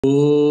Om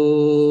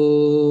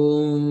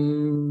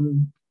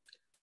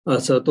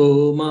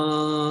Asato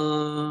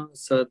Ma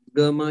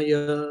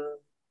Sadgamaya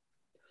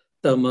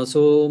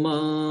Tamaso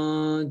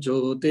Ma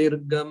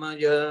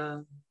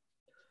Jyotirgamaya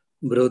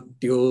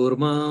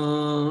Mrityorma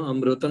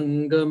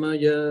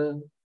Amrutangamaya.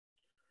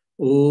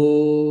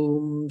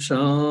 Om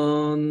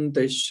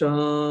Shanti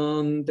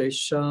Shanti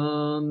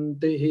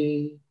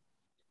Shanti.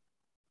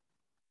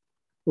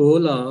 O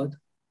Lord,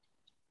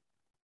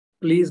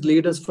 please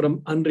lead us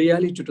from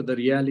unreality to the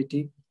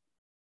reality,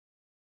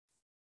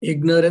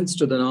 ignorance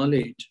to the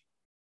knowledge,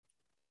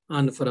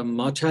 and from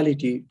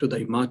mortality to the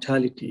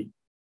immortality.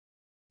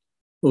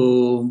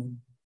 Om,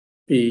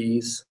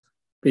 peace,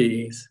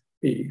 peace,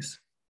 peace.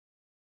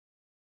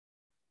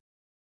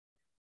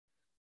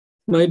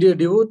 My dear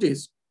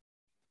devotees,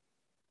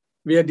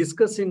 we are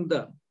discussing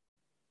the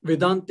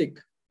Vedantic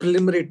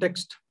preliminary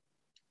text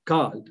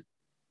called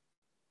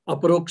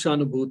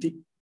Aparokshanubuhti.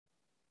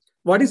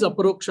 What is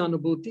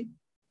Aparokshanubuhti?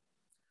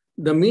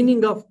 The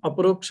meaning of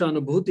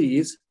Aparokshanubuhti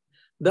is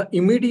the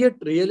immediate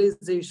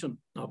realization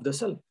of the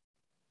self.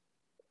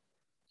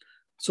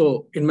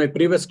 So, in my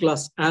previous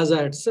class, as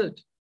I had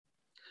said,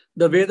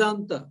 the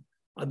Vedanta,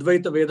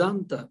 Advaita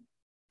Vedanta,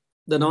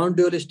 the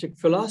non-dualistic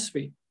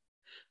philosophy,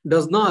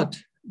 does not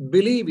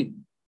believe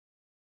in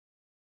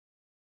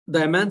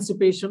the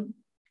emancipation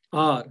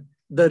or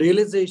the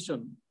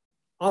realization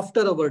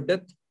after our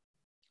death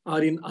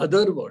or in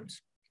other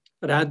worlds.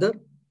 Rather,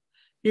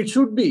 it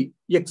should be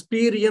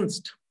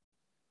experienced,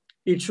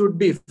 it should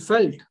be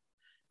felt,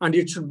 and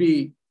it should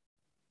be,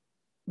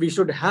 we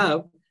should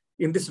have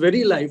in this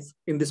very life,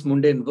 in this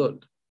mundane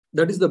world.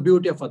 That is the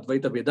beauty of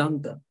Advaita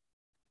Vedanta.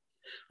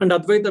 And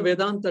Advaita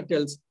Vedanta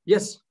tells,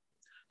 yes,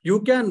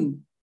 you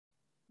can,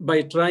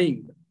 by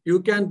trying,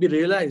 you can be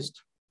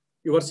realized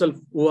yourself,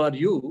 who are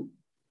you,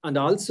 and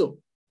also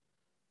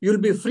you'll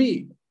be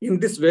free in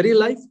this very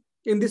life,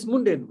 in this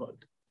mundane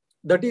world.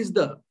 That is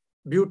the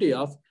beauty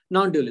of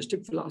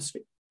non-dualistic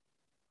philosophy.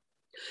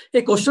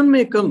 A question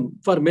may come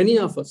for many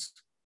of us,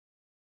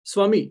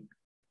 Swami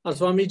or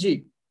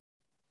Swamiji,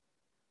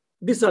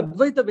 this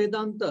Advaita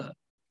Vedanta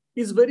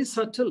is very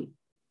subtle,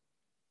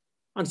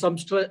 and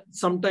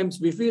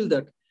sometimes we feel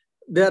that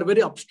they are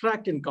very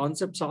abstract in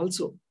concepts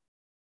also.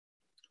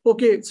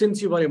 Okay,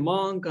 since you are a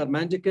monk or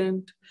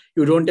mendicant,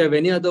 you don't have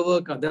any other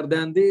work other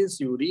than this,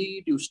 you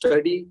read, you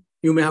study,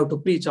 you may have to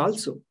preach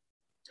also.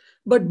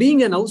 But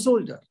being an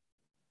householder,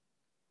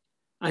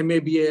 I may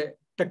be a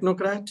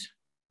technocrat,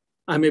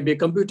 I may be a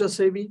computer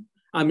savvy,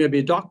 I may be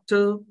a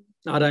doctor,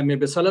 or I may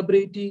be a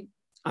celebrity,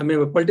 I may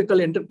be a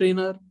political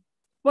entrepreneur,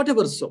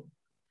 whatever so.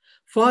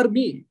 For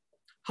me,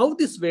 how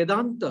this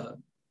Vedanta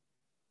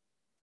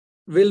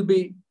will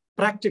be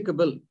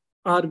practicable,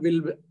 or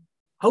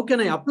how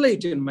can I apply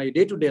it in my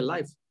day-to-day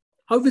life?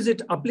 How is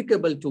it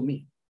applicable to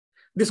me?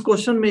 This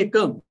question may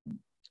come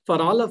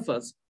for all of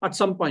us at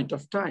some point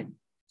of time.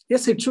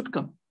 Yes, it should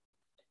come.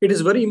 It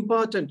is very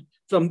important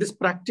from this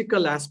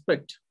practical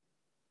aspect,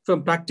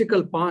 from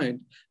practical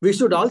point, we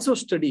should also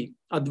study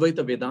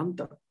Advaita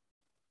Vedanta.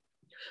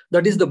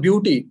 That is the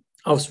beauty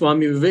of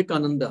Swami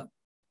Vivekananda,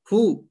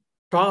 who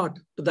taught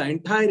to the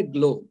entire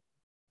globe.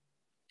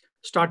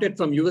 Started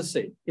from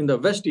USA. In the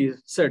West, he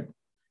said,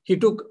 he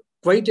took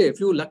quite a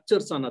few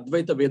lectures on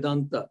Advaita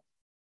Vedanta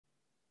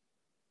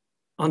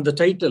on the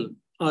title,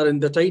 or in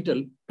the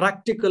title,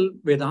 Practical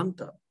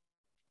Vedanta.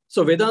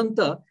 So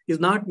Vedanta is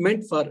not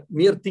meant for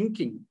mere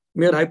thinking,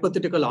 mere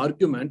hypothetical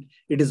argument.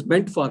 It is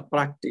meant for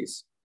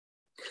practice.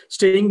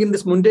 Staying in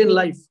this mundane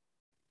life,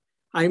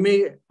 I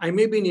may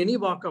be in any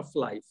walk of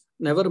life,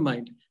 never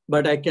mind,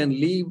 but I can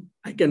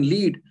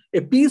lead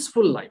a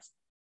peaceful life.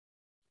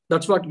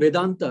 That's what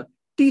Vedanta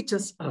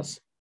teaches us.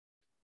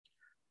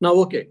 Now,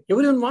 okay,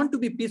 everyone wants to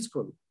be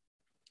peaceful.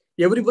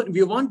 Everyone,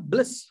 we want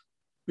bliss.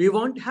 We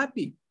want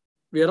happy.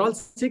 We are all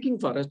seeking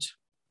for it.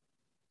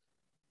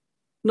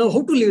 Now,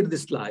 how to lead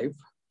this life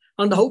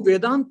and how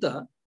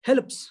Vedanta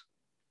helps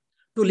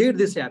to lead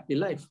this happy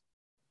life.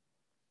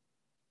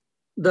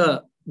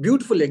 The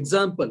beautiful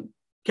example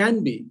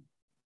can be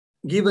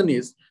given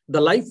is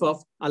the life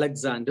of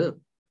Alexander.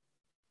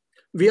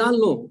 We all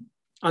know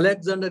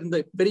Alexander in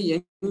the very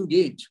young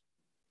age,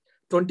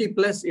 20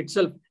 plus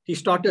itself, he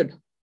started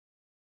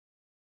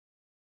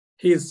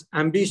his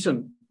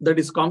ambition, that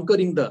is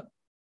conquering the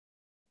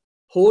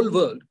whole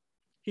world.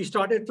 He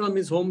started from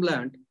his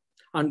homeland,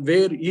 and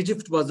where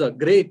Egypt was a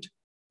great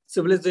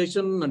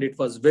civilization and it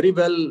was very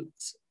well,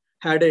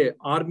 had a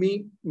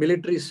army,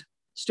 military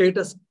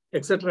status,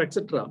 etc.,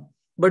 etc.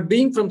 But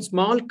being from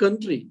small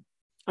country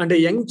and a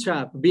young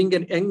chap, being a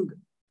young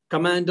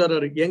commander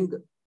or a young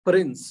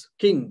prince,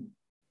 king,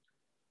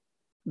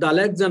 the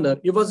Alexander,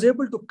 he was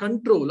able to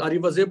control, or he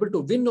was able to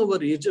win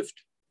over Egypt.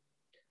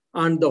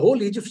 And the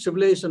whole Egypt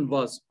civilization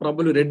was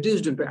probably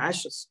reduced into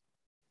ashes.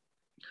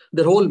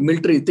 The whole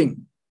military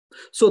thing.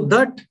 So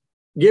that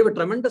gave a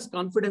tremendous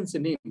confidence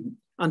in him.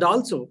 And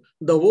also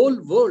the whole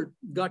world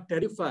got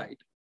terrified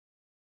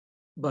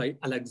by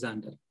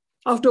Alexander.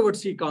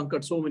 Afterwards, he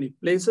conquered so many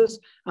places,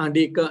 and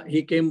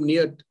he came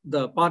near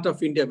the part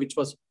of India, which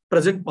was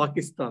present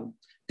Pakistan,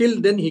 Till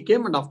then he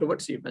came and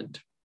afterwards he went.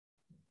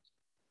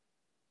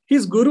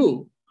 His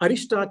guru,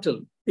 Aristotle,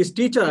 his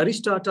teacher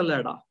Aristotle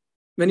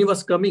when he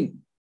was coming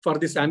for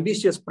this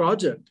ambitious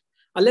project,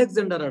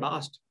 Alexander had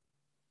asked,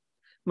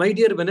 "My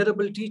dear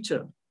venerable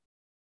teacher,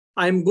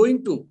 I am going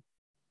to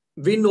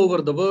win over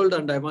the world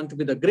and I want to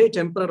be the great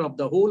emperor of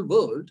the whole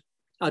world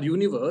or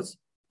universe.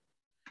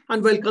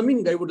 And while coming,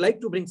 I would like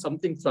to bring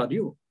something for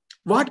you.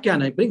 What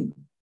can I bring?"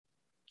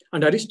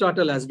 And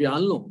Aristotle, as we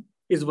all know,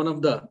 is one of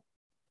the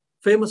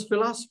famous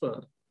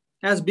philosophers.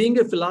 As being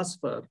a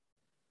philosopher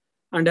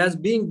and as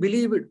being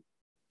believed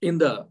in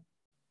the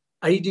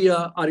idea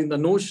or in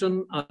the notion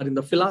or in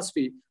the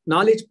philosophy,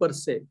 knowledge per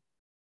se,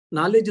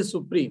 knowledge is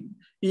supreme.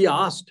 He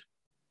asked,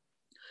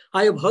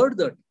 "I have heard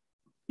that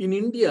in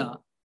India,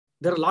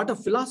 there are a lot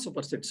of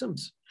philosophers, it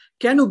seems.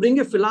 Can you bring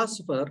a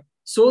philosopher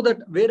so that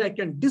where I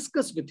can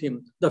discuss with him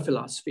the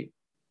philosophy?"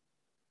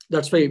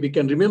 That's why we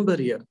can remember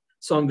here,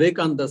 Swami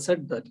Vivekananda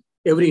said that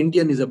every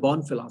Indian is a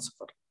born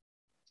philosopher.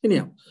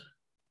 Anyhow,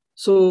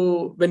 so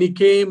when he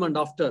came and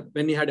after,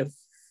 when he had a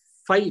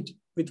fight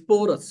with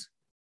Porus,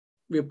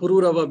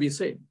 Pururava we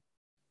say,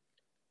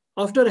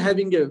 after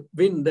having a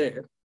win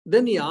there,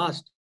 then he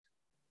asked,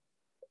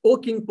 "O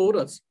King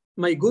Porus,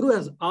 my guru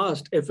has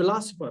asked a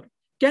philosopher,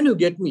 can you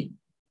get me?"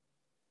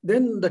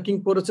 Then the King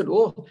Porus said,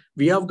 "Oh,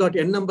 we have got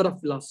a number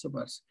of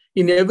philosophers.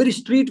 In every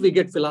street we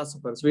get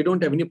philosophers. We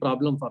don't have any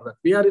problem for that.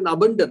 We are in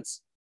abundance.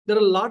 There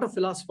are a lot of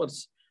philosophers.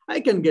 I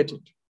can get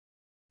it."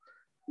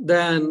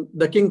 Then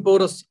the King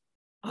Porus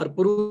or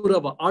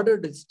Pururava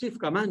ordered his chief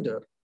commander,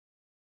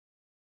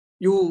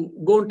 "You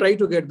go and try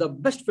to get the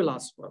best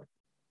philosopher."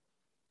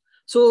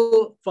 So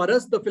for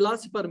us, the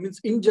philosopher means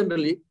in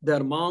generally, they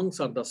are monks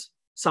or the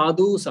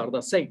sadhus or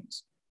the saints.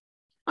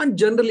 And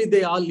generally,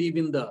 they all live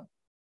in the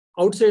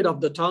outside of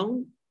the town,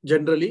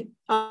 generally,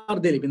 or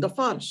they live in the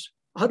forest,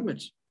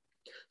 hermits.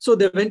 So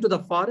they went to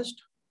the forest.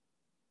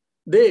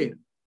 There,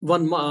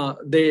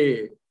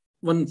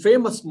 one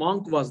famous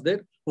monk was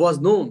there,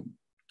 was known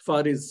for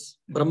his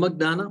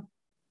Brahmagnana,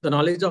 the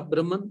knowledge of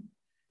Brahman.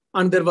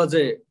 And there was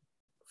a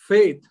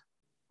faith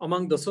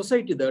among the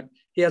society that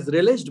he has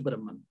realized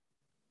Brahman.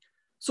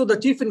 So the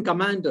chief in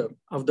commander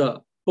of the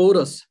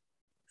Porus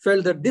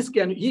felt that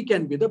he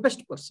can be the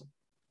best person.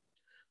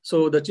 So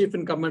the chief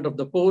in command of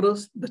the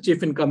Porus, the chief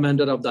in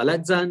commander of the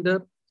Alexander,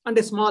 and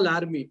a small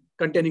army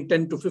containing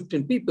 10 to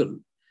 15 people,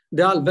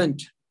 they all went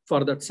for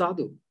that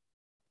sadhu.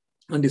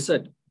 And he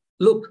said,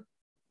 "Look,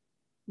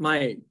 my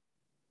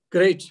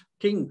great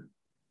king,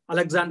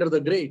 Alexander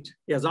the Great,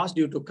 he has asked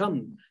you to come.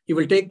 He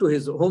will take to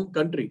his home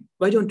country.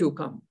 Why don't you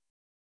come?"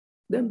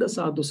 Then the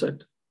sadhu said,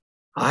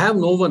 "I have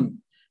no one.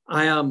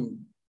 I am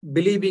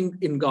believing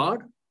in God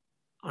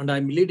and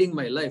I'm leading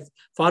my life.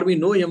 For me,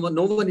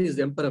 no one is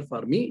emperor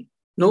for me.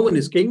 No one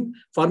is king.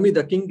 For me,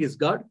 the king is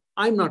God.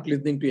 I'm not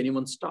listening to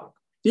anyone's talk.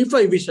 If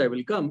I wish, I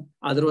will come.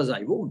 Otherwise,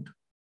 I won't."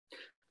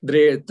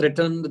 They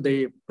threatened, they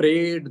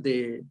prayed,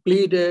 they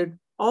pleaded,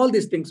 all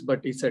these things,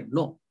 but he said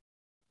no.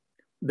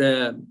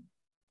 Then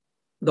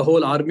the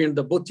whole army and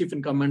the both chief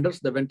and commanders,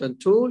 they went and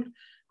told.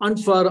 And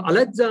for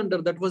Alexander,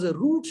 that was a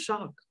rude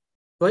shock.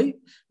 Why?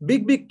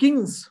 Big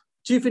kings,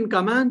 chief and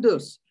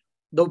commanders,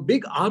 the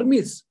big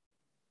armies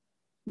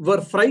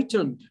were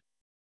frightened.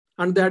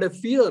 And they had a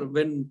fear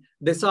when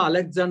they saw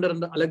Alexander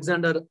and the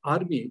Alexander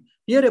army.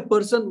 Here a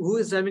person who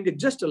is having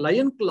just a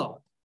lion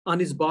cloth on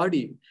his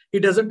body. He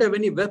doesn't have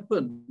any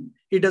weapon.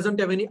 He doesn't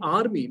have any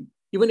army.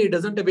 Even he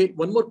doesn't have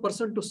one more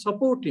person to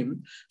support him.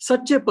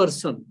 Such a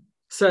person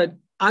said,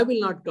 "I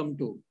will not come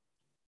to,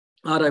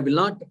 or I will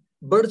not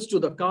budge to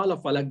the call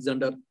of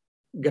Alexander.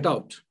 Get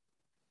out."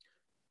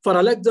 For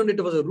Alexander,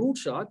 it was a rude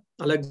shock.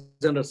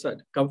 Alexander said,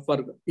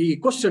 he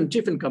questioned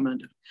chief in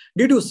commander,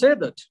 "Did you say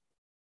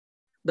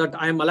that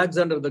I am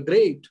Alexander the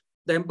Great,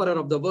 the emperor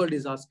of the world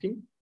is asking,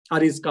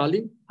 or is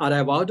calling, or I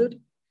have ordered?"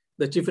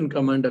 The chief in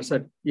commander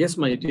said, "Yes,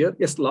 my dear.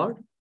 Yes, Lord."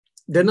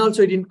 Then also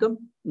he didn't come.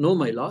 "No,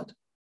 my Lord."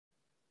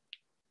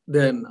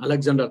 Then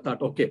Alexander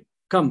thought, "Okay,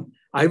 come,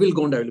 I will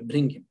go and I will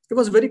bring him." He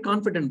was very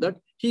confident that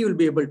he will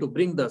be able to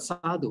bring the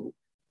sadhu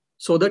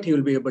so that he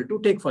will be able to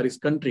take for his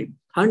country.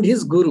 And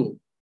his guru,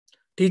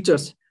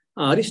 teachers,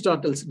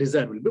 Aristotle's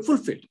desire will be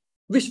fulfilled.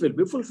 Wish will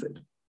be fulfilled.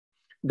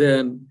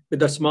 Then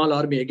with a small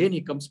army, again,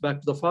 he comes back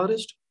to the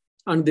forest.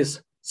 And this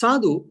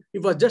sadhu, he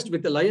was just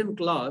with a lion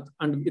cloth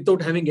and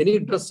without having any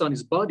dress on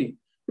his body.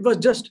 He was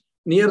just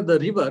near the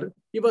river.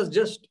 He was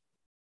just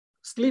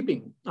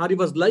sleeping, or he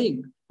was lying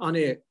on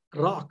a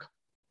rock.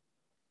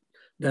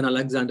 Then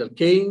Alexander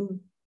came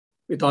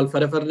with all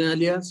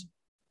paraphernalia,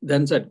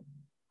 then said,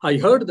 "I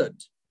heard that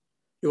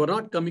you are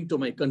not coming to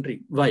my country.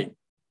 Why?"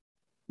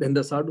 Then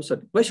the sadhu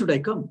said, "Why should I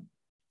come?"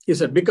 He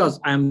said, "Because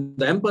I am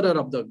the emperor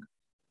of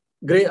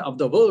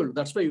the world.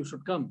 That's why you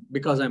should come,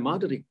 because I'm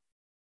ordering."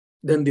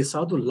 Then the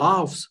sadhu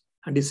laughs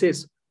and he says,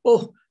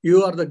 "Oh, you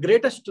are the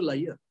greatest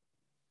liar."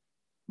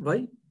 Why?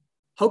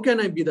 How can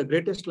I be the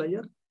greatest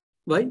liar?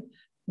 Why?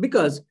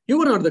 Because you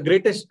are not the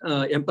greatest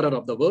emperor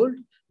of the world.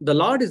 The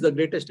Lord is the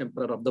greatest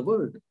emperor of the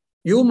world.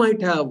 You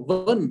might have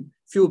won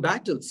few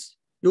battles,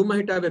 You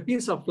might have a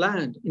piece of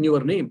land in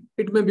your name.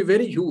 It may be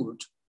very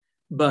huge,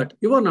 but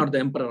you are not the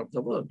emperor of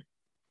the world.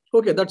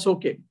 Okay, that's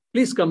okay.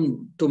 Please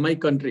come to my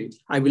country.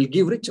 I will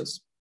give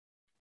riches.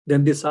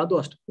 Then the sadhu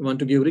asked, you want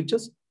to give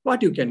riches?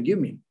 What you can give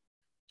me?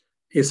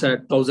 He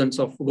said, thousands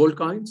of gold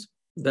coins.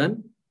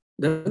 Then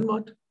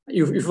what?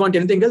 If you want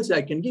anything else,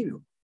 I can give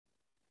you.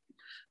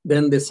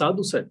 Then the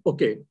sadhu said,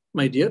 okay,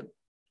 my dear,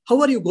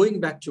 how are you going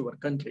back to your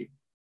country?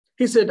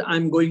 He said,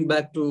 I'm going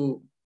back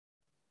to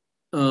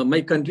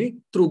my country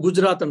through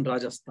Gujarat and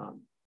Rajasthan.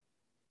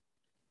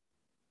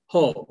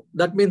 Oh,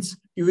 that means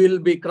you will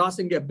be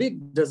crossing a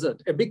big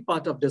desert, a big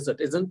part of desert,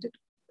 isn't it?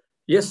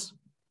 Yes.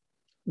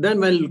 Then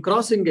while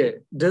crossing a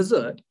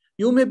desert,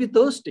 you may be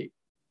thirsty.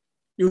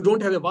 You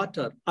don't have a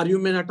water, or you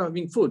may not have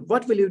food.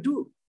 What will you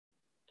do?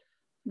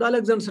 The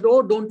Alexander said,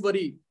 oh, don't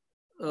worry,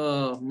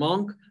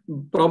 monk.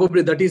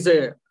 Probably that is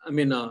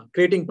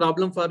creating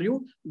problem for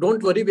you.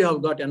 Don't worry, we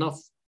have got enough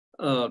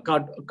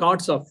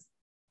carts of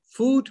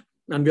food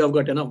and we have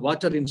got enough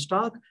water in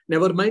stock.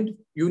 Never mind,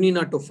 you need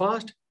not to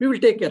fast. We will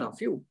take care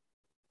of you.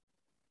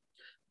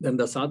 Then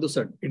the sadhu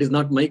said, that is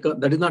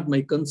not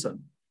my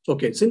concern.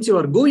 Okay, since you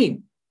are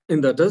going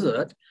in the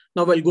desert,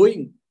 now while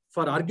going,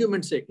 for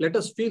argument's sake, let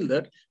us feel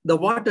that the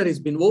water has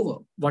been over.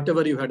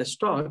 Whatever you had a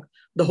stock,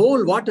 the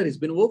whole water has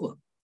been over.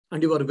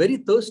 And you are very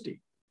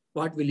thirsty.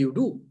 What will you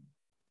do?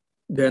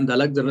 Then the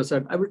Alexander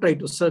said, I will try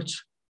to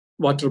search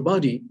water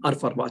body or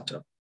for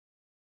water.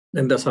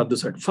 Then the sadhu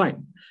said,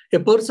 fine. A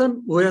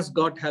person who has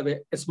have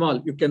a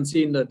small, you can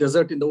see in the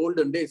desert in the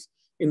olden days,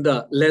 in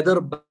the leather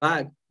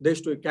bag, they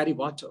used to carry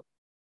water.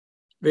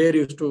 Where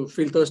you used to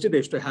feel thirsty, they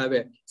used to have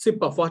a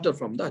sip of water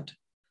from that.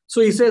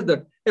 So he says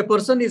that a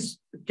person is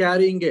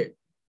carrying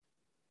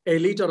a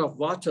liter of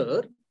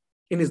water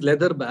in his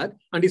leather bag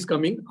and is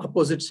coming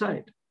opposite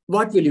side.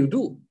 What will you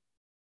do?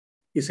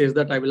 He says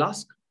that I will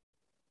ask.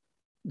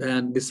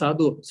 Then the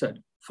sadhu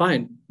said,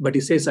 fine, but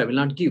he says, I will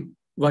not give.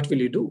 What will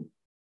you do?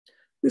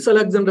 This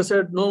Alexander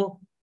said, no,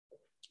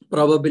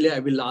 probably I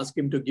will ask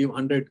him to give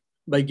 100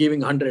 by giving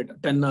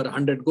 100, 10 or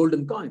 100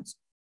 golden coins.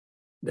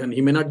 Then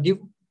he may not give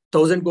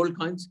 1,000 gold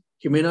coins.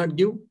 He may not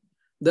give.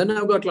 Then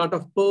I've got a lot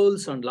of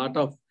pearls and a lot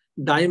of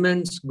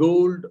diamonds,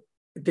 gold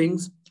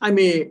things. I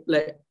may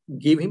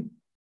give him.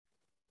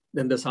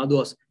 Then the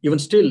sadhu asked, even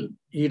still,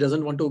 he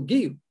doesn't want to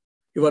give.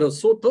 You are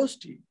so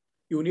thirsty.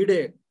 You need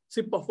a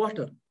sip of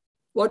water.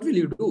 What will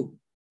you do?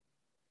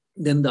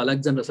 Then the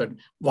Alexander said,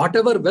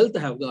 whatever wealth I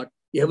have got,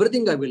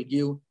 everything I will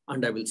give,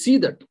 and I will see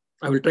that.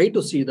 I will try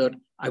to see that.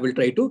 I will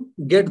try to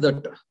get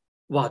that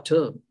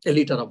water, a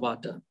liter of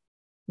water.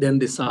 Then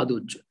the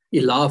sadhu, he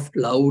laughed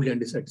loudly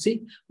and he said,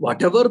 see,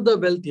 whatever the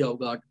wealth you have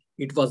got,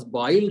 it was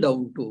boiled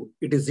down to,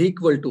 it is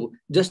equal to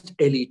just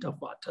a liter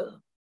of water.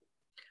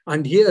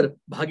 And here,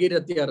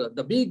 Bhagirathi,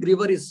 the big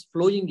river is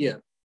flowing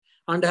here.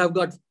 And I have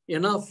got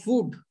enough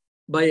food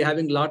by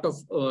having a lot of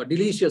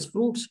delicious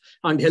fruits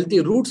and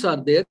healthy roots are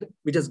there,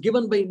 which is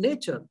given by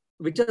nature,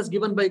 which is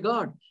given by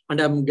God. And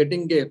I'm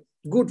getting a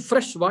good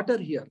fresh water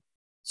here.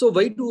 So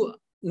why do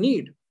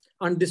need?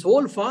 And this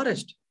whole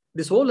forest,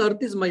 this whole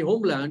earth is my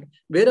homeland.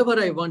 Wherever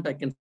I want, I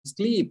can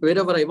sleep.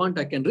 Wherever I want,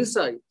 I can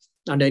reside.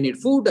 And I need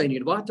food, I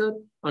need water.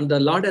 And the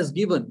Lord has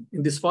given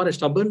in this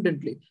forest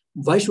abundantly.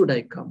 Why should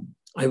I come?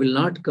 I will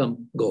not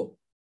come, go.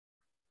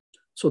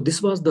 So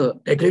this was the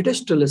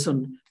greatest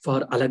lesson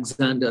for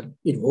Alexander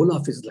in whole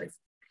of his life.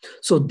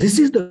 So this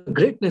is the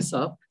greatness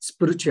of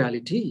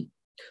spirituality.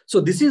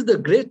 So this is the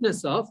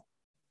greatness of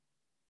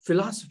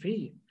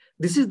philosophy.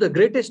 This is the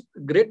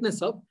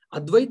greatness of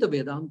Advaita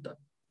Vedanta.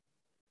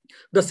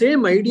 The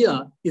same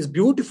idea is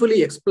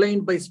beautifully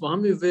explained by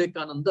Swami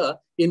Vivekananda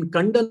in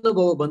Kandana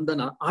Bhava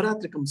Bandhana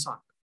Aratrikam Song.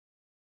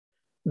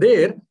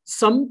 There,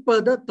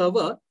 Sampada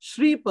Tava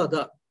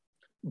Shripada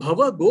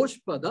Bhava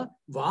Goshpada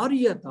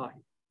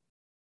Varyatahi.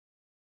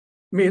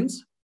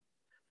 Means,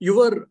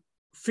 your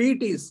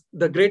feet is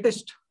the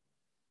greatest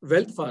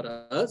wealth for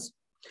us.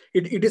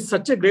 It is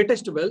such a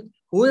greatest wealth.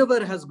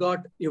 Whoever has got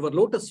your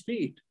lotus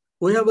feet,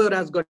 whoever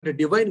has got a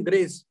divine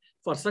grace,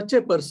 for such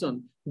a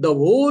person, the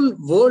whole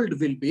world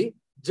will be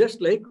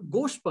just like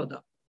Goshpada.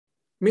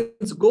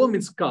 Means go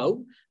means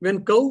cow.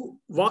 When cow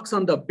walks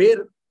on the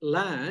bare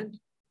land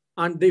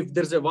and if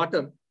there's a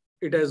water,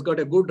 it has got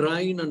a good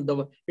rain and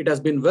it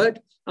has been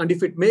wet. And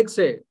if it makes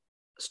a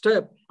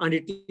step and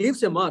it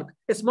leaves a mark,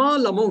 a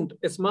small amount,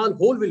 a small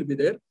hole will be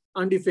there.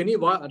 And if any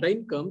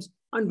rain comes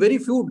and very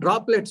few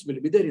droplets will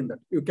be there in that.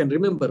 You can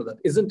remember that,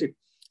 isn't it?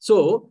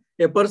 So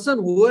a person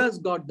who has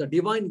got the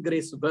divine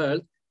grace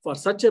wealth, for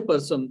such a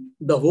person,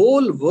 the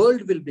whole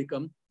world will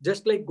become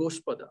just like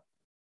Goshpada.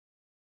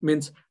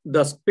 Means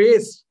the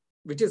space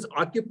which is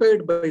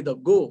occupied by the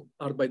goat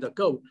or by the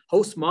cow,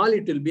 how small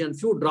it will be and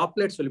few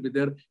droplets will be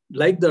there.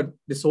 Like that,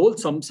 this whole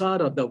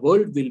samsara, the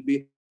world will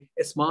be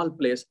a small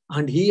place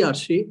and he or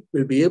she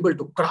will be able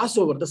to cross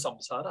over the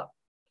samsara.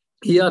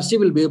 He or she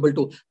will be able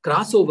to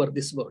cross over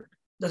this world.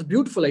 That's a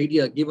beautiful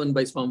idea given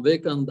by Swami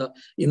Vivekananda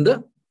in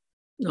the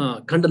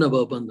Kandana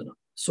Bhava Bandhana.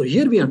 So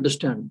here we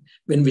understand,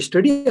 when we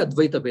study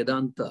Advaita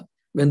Vedanta,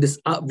 when this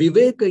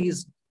Viveka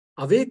is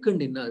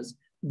awakened in us,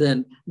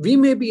 then we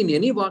may be in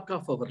any walk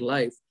of our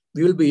life,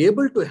 we will be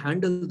able to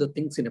handle the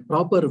things in a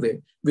proper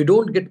way. We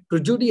don't get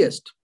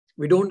prejudiced,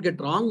 we don't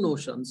get wrong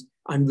notions,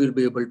 and we'll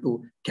be able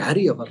to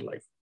carry our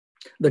life.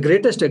 The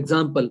greatest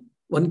example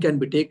one can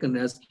be taken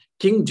as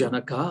King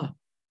Janaka.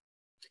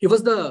 He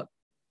was the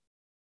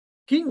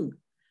king,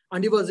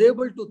 and he was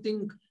able to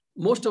think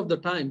most of the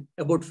time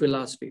about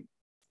philosophy.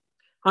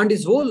 And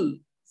his whole,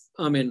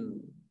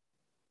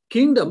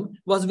 kingdom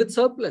was with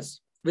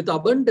surplus, with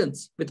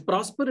abundance, with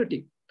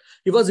prosperity.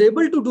 He was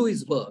able to do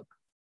his work.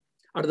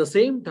 At the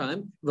same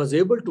time, he was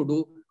able to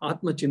do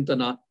Atma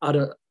Chintana,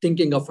 or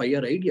thinking of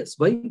higher ideas.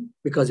 Why?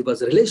 Because he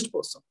was a realized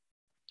person.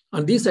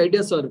 And these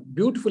ideas are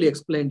beautifully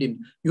explained in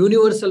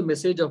Universal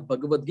Message of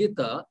Bhagavad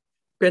Gita,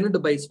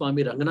 penned by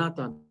Swami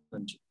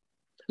Ranganathananji.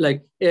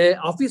 Like, a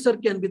officer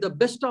can be the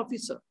best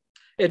officer.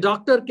 A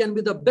doctor can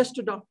be the best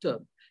doctor.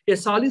 A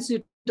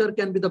solicitor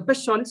can be the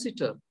best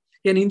solicitor.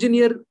 An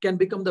engineer can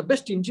become the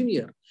best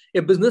engineer.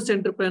 A business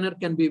entrepreneur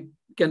can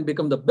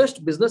become the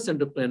best business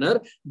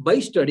entrepreneur by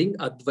studying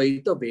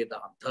Advaita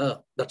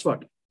Vedanta. That's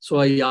what. So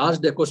I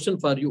asked a question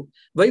for you.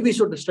 Why we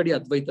should study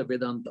Advaita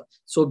Vedanta?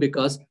 So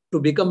because to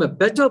become a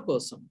better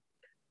person,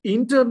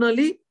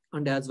 internally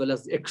and as well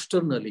as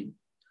externally.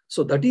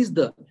 So that is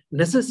the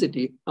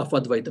necessity of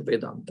Advaita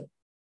Vedanta.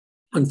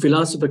 And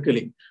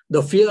philosophically,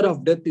 the fear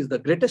of death is the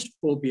greatest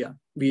phobia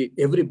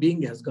every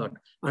being has got.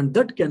 And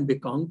that can be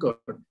conquered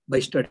by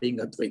studying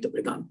Advaita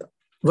Vedanta.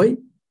 Why?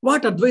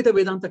 What Advaita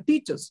Vedanta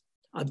teaches?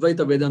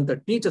 Advaita Vedanta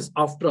teaches,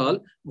 after all,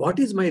 what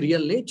is my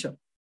real nature?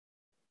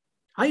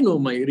 I know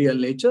my real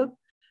nature.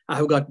 I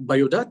have got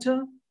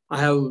biodata. I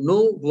have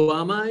know who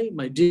am I,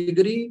 my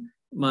degree,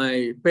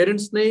 my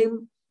parents'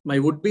 name, my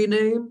would-be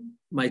name,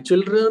 my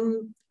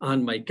children,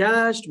 and my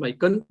caste, my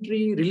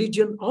country,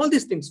 religion, all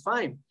these things,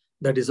 fine.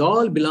 That is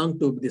all belong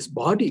to this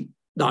body.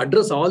 The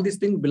address, all these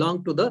things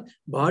belong to the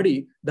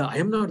body. I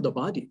am not the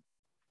body.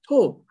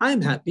 Oh, I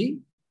am happy.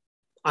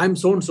 I am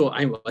so-and-so.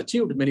 I have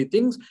achieved many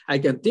things. I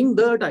can think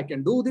that, I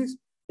can do this.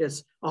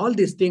 Yes, all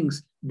these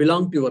things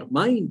belong to your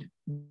mind,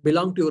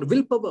 belong to your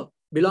willpower,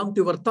 belong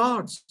to your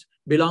thoughts,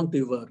 belong to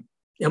your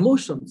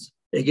emotions.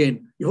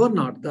 Again, you are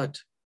not that.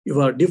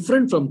 You are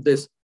different from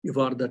this. You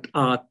are that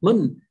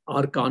Atman,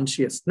 or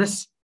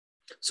consciousness.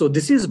 So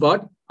this is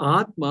what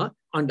Atma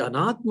and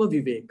Anatma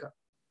Viveka.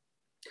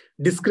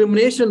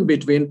 Discrimination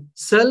between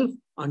self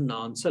and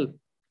non-self.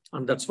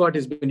 And that's what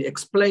has been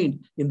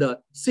explained in the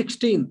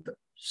 16th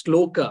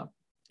sloka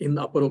in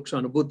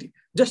Aparokshanubuhti.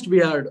 Just we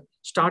had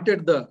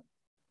started to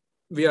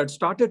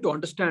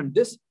understand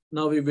this.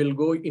 Now we will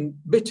go in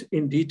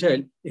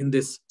detail in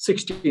this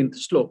 16th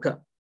sloka.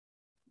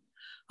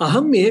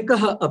 Aham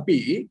ekaha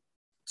api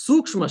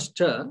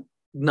sukshmascha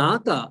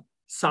gnata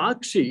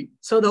sakshi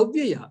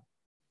sadavyaya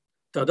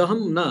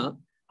tadaham na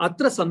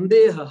atra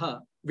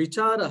sandehaha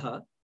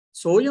vicharaha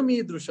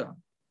soyamidrusha.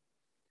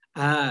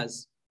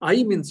 As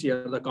I means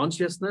here the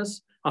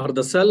consciousness or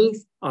the self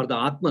or the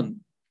Atman.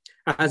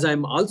 As I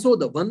am also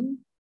the one,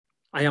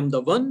 I am the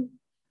one,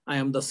 I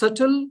am the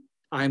subtle,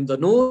 I am the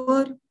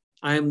knower,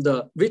 I am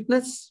the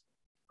witness,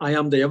 I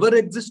am the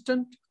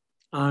ever-existent,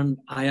 and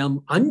I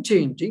am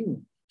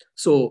unchanging.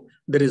 So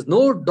there is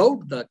no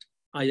doubt that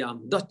I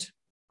am that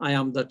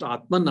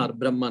Atman or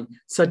Brahman.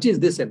 Such is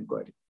this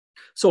inquiry.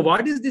 So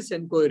what is this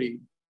inquiry?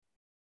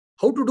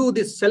 How to do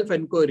this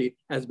self-inquiry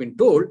has been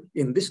told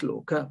in this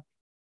loka.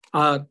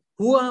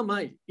 Who am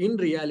I in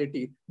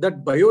reality?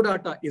 That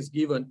biodata is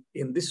given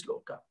in this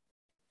loka.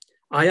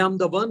 I am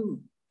the one.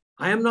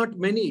 I am not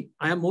many.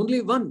 I am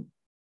only one.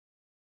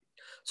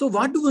 So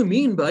what do we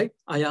mean by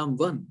I am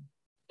one?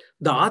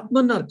 The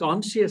Atman or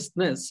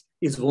consciousness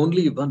is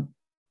only one.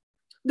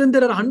 Then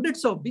there are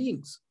hundreds of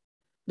beings.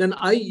 Then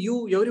I,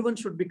 you, everyone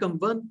should become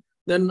one.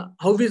 Then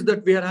how is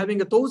that we are having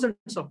thousands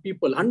of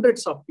people,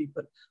 hundreds of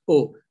people?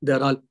 Oh, they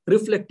are all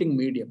reflecting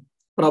medium.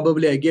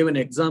 Probably I gave an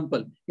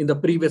example in the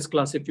previous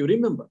class, if you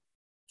remember.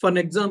 For an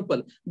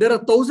example, there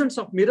are thousands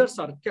of mirrors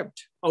are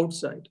kept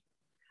outside.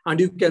 And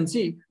you can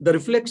see the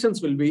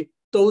reflections will be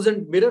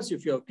 1,000 mirrors.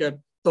 If you have kept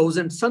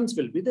 1,000 suns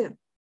will be there.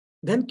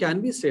 Then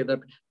can we say that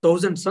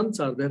 1,000 suns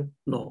are there?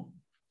 No.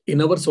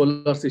 In our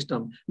solar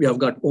system, we have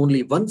got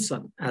only one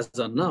sun as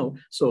of now.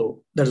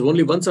 So there's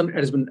only one sun, it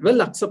has been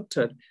well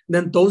accepted.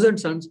 Then 1,000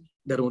 suns,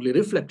 they're only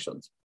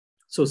reflections.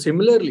 So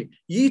similarly,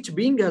 each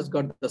being has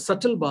got the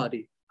subtle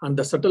body, and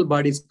the subtle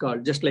body is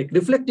called just like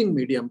reflecting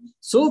medium.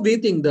 So we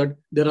think that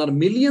there are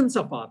millions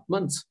of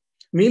Atmans,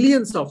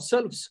 millions of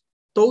selves,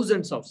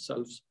 thousands of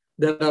selves.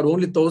 There are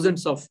only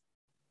thousands of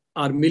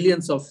or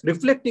millions of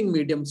reflecting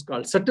mediums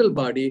called subtle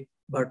body,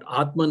 but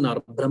Atman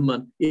or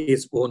Brahman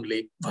is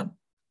only one.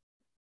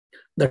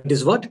 That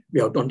is what we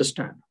have to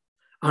understand.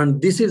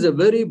 And this is a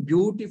very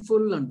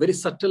beautiful and very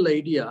subtle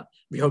idea.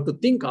 We have to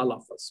think, all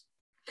of us.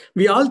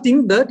 We all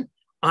think that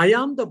I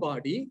am the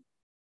body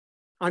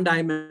and I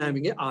am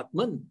having an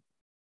Atman.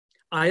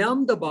 I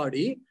am the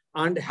body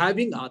and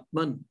having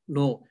Atman.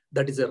 No,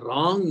 that is a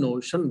wrong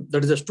notion.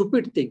 That is a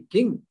stupid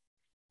thinking.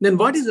 Then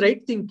what is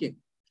right thinking?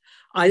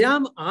 I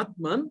am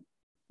Atman,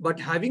 but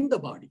having the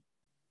body.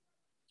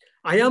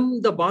 I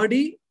am the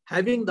body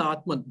having the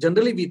Atman.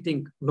 Generally, we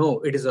think, no,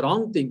 it is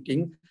wrong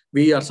thinking.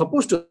 We are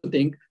supposed to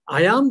think,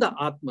 I am the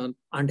Atman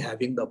and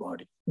having the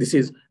body. This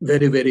is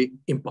very, very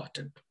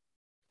important.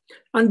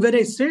 And when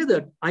I say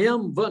that I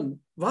am one,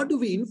 what do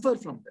we infer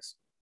from this?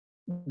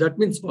 That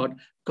means what?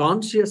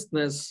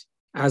 Consciousness,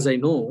 as I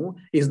know,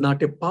 is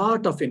not a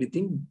part of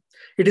anything.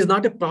 It is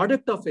not a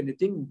product of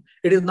anything.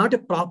 It is not a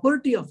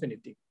property of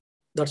anything.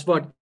 That's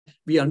what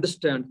we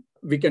understand.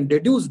 We can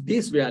deduce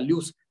these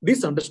values,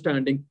 this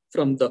understanding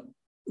from the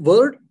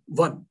word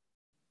one.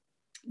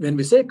 When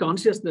we say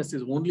consciousness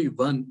is only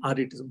one, or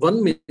it is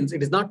one means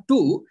it is not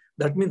two,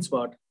 that means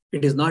what?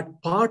 It is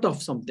not part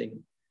of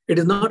something. It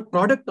is not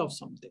product of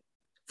something.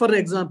 For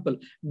example,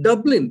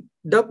 Dublin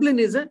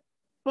is a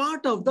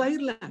part of the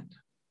Ireland,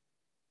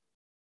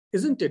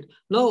 isn't it?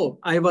 Now,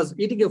 I was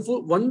eating a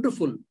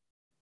wonderful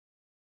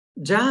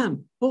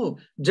jam. Oh,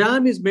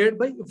 jam is made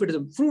by, if it is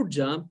a fruit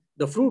jam,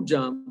 the fruit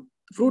jam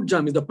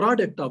is the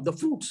product of the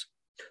fruits.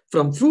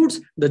 From fruits,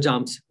 fruit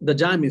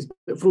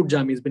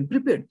jam is been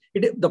prepared.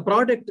 The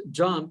product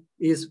jam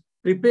is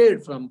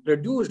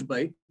produced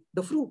by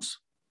the fruits.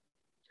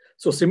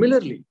 So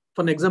similarly,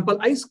 for example,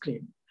 ice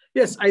cream.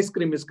 Yes, ice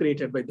cream is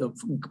created by the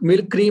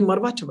milk, cream, or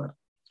whatever.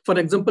 For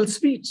example,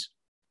 sweets.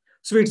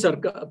 Sweets are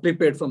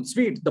prepared from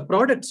sweet. The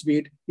product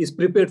sweet is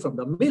prepared from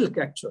the milk,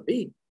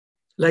 actually.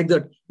 Like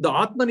that, the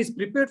Atman is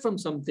prepared from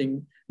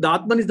something. The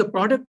Atman is the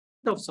product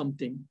of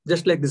something.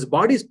 Just like this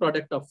body is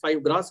product of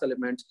 5 gross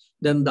elements,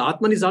 then the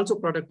Atman is also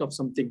product of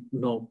something.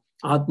 No,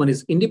 Atman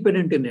is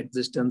independent in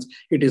existence.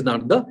 It is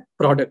not the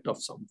product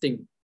of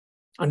something.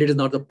 And it is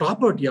not the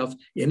property of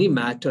any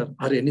matter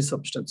or any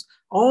substance.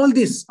 All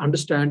this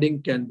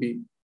understanding can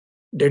be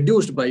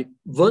deduced by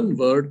one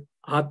word,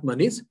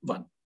 Atman is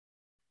one.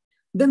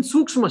 Then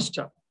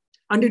Sukshmascha,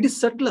 and it is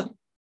subtler.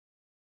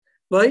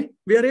 Why?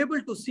 We are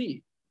able to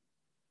see,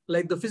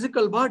 like the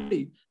physical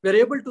body, we are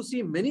able to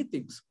see many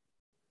things.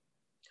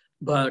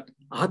 But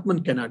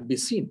Atman cannot be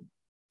seen.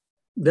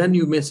 Then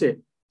you may say,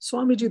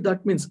 Swamiji,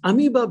 that means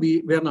amoeba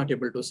we are not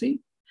able to see.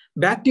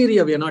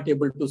 Bacteria we are not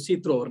able to see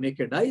through our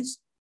naked eyes.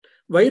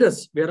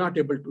 Virus we are not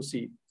able to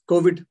see.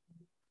 COVID,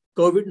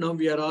 now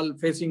we are all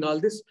facing all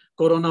this.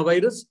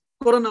 Coronavirus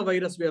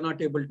we are not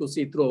able to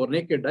see through our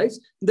naked eyes.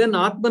 Then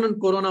Atman and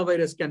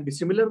coronavirus can be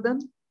similar then?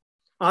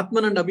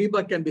 Atman and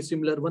amoeba can be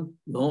similar one?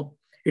 No,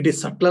 it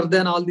is subtler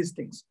than all these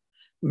things.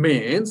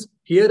 Means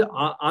here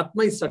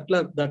Atma is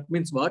subtler. That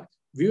means what?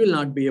 We will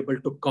not be able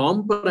to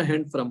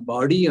comprehend from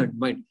body and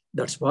mind.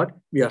 That's what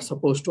we are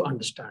supposed to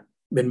understand.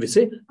 When we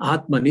say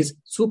Atman is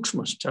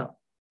Sukshmascha,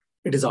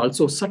 it is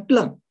also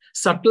subtler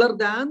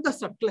than the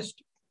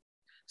subtlest.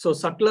 So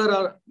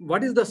subtler,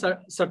 what is the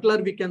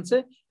subtler we can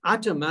say?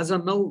 Atom, as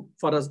of now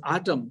for us,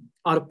 atom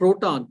or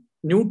proton,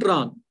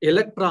 neutron,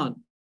 electron,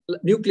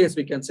 nucleus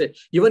we can say.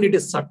 Even it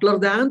is subtler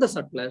than the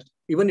subtlest.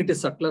 Even it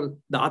is subtler,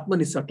 the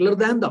Atman is subtler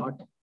than the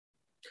atom.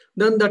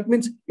 Then that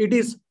means it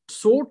is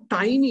so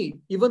tiny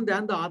even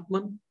than the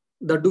Atman.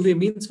 That do we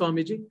mean,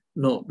 Swamiji?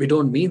 No, we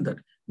don't mean that.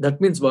 That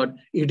means what?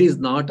 It is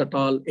not at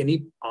all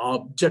any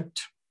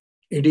object.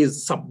 It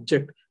is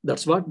subject.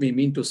 That's what we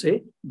mean to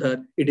say, that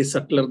it is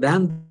subtler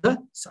than the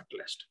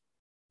subtlest.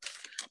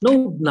 Now,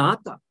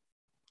 Gnata,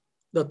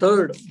 the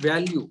third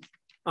value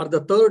or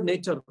the third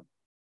nature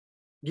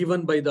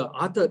given by the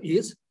author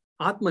is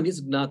Atman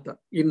is Gnata.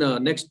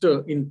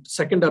 In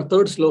second or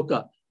third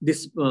sloka,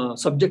 this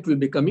subject will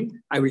be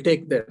coming. I will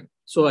take there.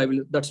 So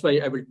that's why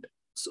I will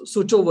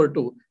switch over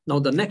to now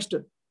the next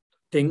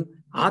thing.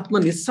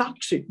 Atman is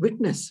Sakshi,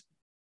 witness.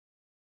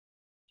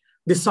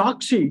 The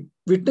Sakshi,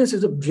 witness,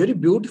 is a very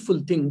beautiful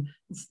thing.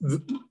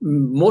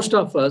 Most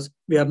of us,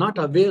 we are not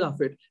aware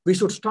of it. We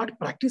should start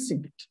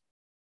practicing it.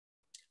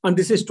 And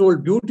this is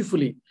told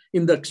beautifully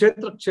in the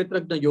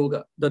Kshetrajna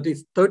Yoga, that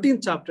is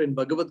 13th chapter in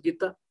Bhagavad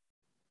Gita.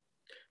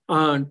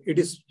 And it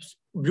is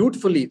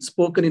beautifully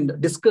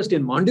discussed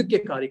in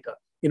Mandukya Karika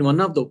in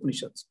one of the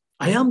Upanishads.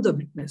 I am the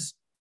witness.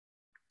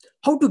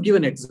 How to give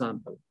an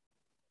example?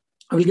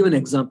 I will give an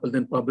example,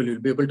 then probably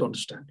you'll be able to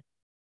understand.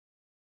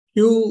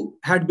 You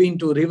had been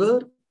to a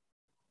river,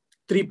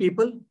 3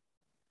 people.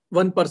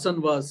 One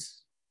person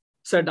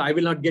said, I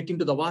will not get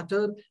into the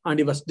water, and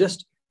he was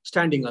just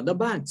standing on the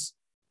banks.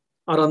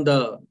 Or on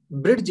the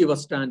bridge he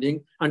was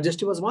standing, and just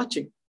he was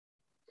watching.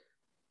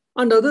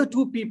 And other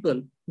 2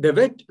 people, they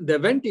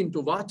went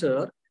into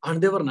water,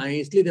 and they were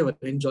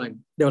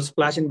enjoying. They were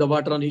splashing the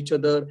water on each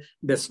other.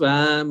 They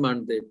swam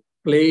and they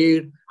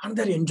played, and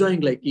they're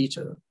enjoying like each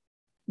other.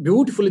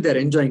 Beautifully, they're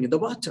enjoying in the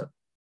water.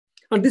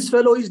 And this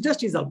fellow is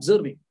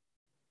observing.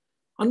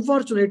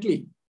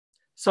 Unfortunately,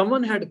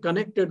 someone had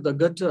connected the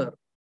gutter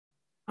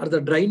or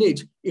the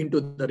drainage into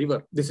the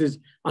river. This is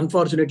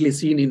unfortunately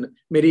seen in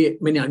many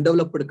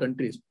undeveloped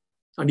countries.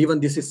 And even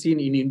this is seen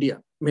in India.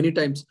 Many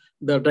times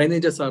the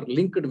drainages are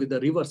linked with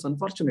the rivers,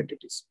 unfortunately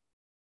it is,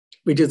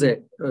 which is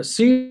a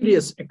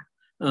serious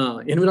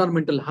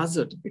environmental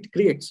hazard it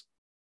creates.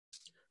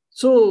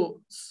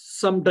 So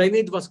some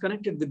drainage was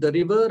connected with the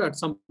river. At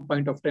some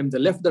point of time, they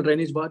left the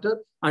drainage water,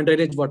 and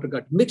drainage water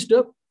got mixed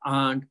up,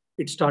 and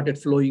it started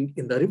flowing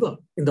in the river,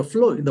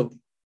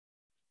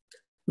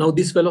 Now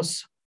these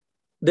fellows,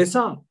 they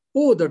saw,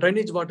 oh, the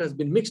drainage water has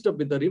been mixed up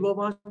with the river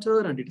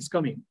water and it is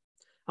coming.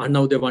 And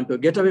now they want to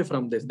get away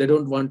from this. They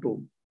don't want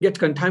to get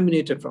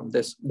contaminated from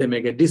this. They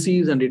may get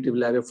disease and it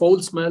will have a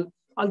foul smell,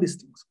 all these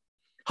things.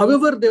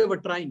 However, they were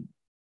trying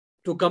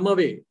to come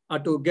away or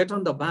to get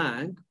on the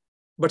bank,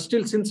 but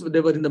still, since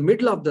they were in the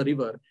middle of the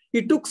river,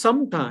 it took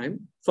some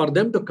time for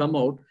them to come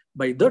out.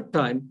 By that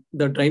time,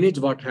 the drainage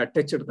water had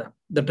touched them.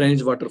 The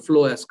drainage water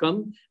flow has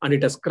come and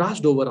it has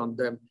crashed over on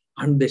them,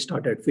 and they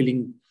started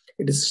feeling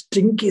it is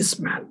stinky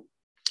smell.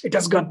 It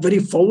has got very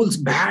foul,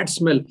 bad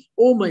smell.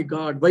 Oh my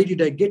God, why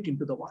did I get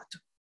into the water?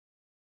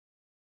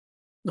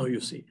 Now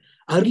you see,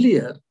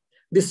 earlier,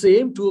 the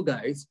same two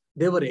guys,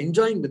 they were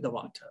enjoying with the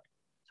water.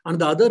 And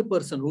the other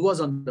person who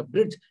was on the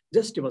bridge,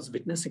 just he was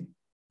witnessing.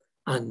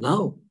 And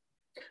now,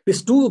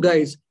 these two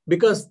guys,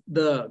 because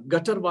the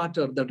gutter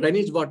water, the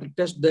drainage water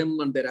touched them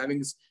and they're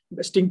having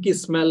stinky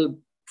smell,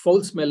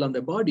 foul smell on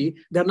their body,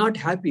 they're not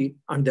happy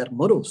and they're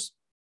morose.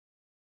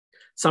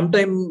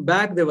 Sometime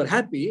back, they were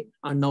happy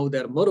and now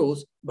they're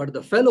morose. But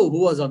the fellow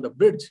who was on the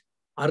bridge,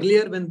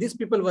 earlier when these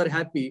people were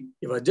happy,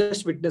 he was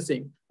just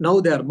witnessing. Now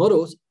they are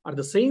morose. At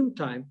the same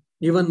time,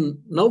 even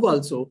now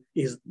also,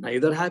 he is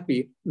neither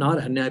happy nor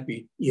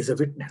unhappy. He is a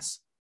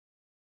witness.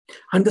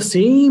 And the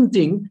same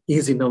thing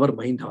is in our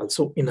mind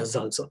also, in us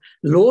also.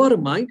 Lower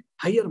mind,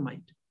 higher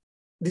mind.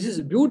 This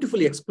is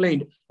beautifully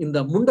explained in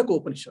the Mundaka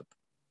Upanishad.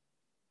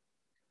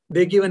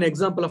 They give an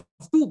example of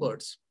two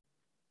birds.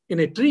 In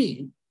a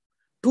tree,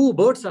 two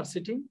birds are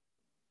sitting.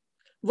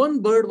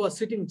 One bird was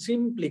sitting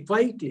simply,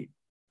 quietly.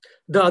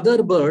 The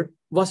other bird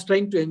was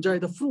trying to enjoy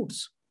the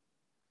fruits,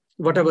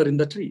 whatever in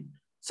the tree.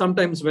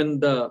 Sometimes when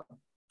the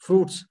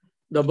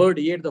bird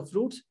ate the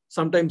fruits,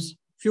 sometimes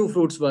few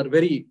fruits were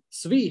very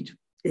sweet,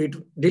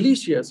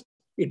 delicious,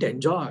 it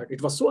enjoyed,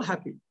 it was so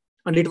happy.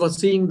 And it was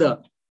seeing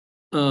the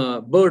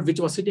bird which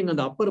was sitting on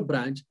the upper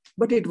branch,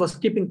 but it was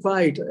keeping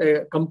quiet,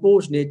 a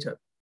composed nature.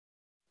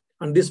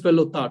 And this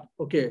fellow thought,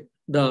 okay,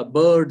 the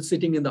bird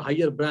sitting in the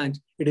higher branch,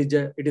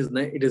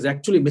 it is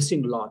actually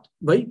missing a lot.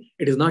 Why?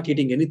 It is not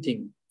eating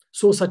anything.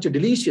 So such a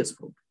delicious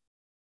fruit.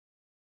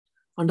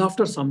 And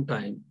after some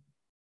time,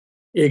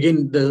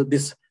 again,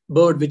 this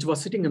bird which was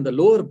sitting in the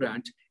lower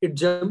branch, it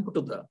jumped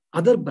to the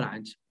other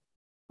branch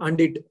and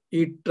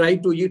it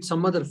tried to eat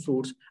some other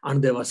fruits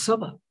and they were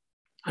sour.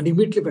 And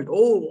immediately felt,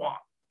 oh, wow.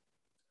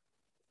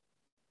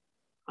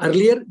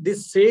 Earlier,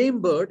 this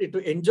same bird, it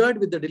enjoyed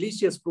with the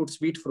delicious fruits,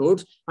 sweet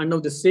fruits, and now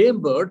the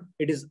same bird,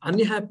 it is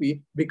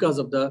unhappy because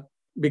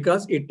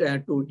it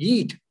had to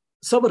eat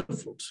sour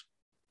fruits.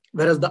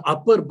 Whereas the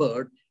upper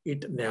bird,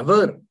 it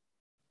never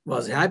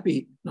was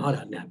happy nor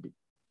unhappy.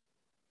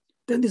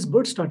 Then this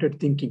bird started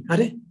thinking,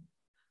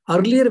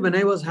 earlier when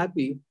I was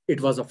happy, it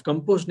was of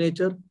composed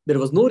nature. There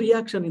was no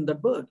reaction in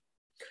that bird.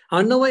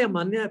 And now I am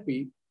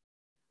unhappy.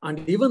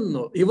 And even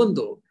though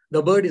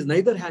the bird is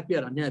neither happy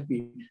or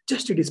unhappy,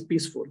 just it is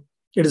peaceful.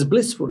 It is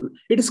blissful.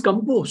 It is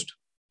composed.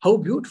 How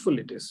beautiful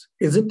it is,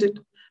 isn't it?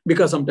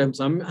 Because sometimes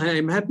I'm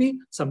happy,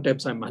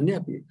 sometimes I'm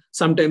unhappy.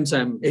 Sometimes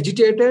I'm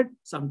agitated,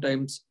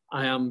 sometimes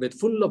I am with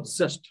full of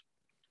zest.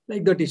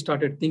 Like that, he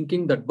started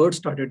thinking, that bird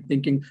started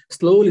thinking,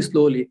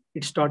 slowly,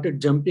 it started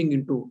jumping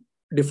into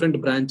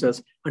different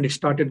branches and it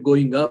started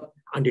going up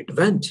and it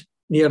went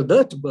near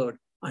that bird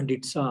and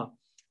it saw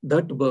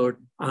that bird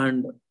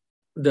and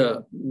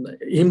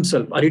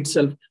himself or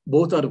itself,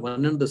 both are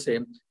one and the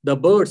same. The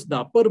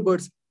upper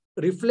bird's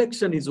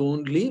reflection is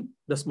only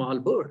the small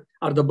bird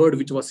or the bird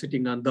which was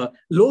sitting on the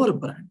lower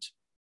branch.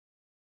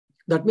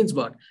 That means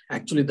what?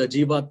 Actually, the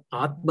Jiva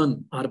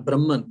Atman or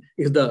Brahman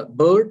is the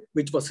bird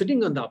which was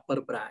sitting on the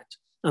upper branch.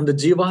 And the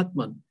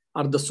Jivatman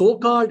or the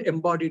so-called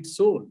embodied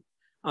soul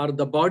or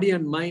the body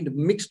and mind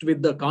mixed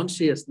with the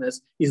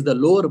consciousness is the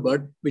lower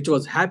bird which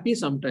was happy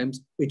sometimes,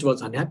 which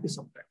was unhappy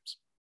sometimes.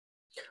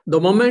 The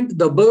moment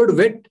the bird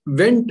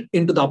went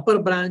into the upper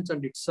branch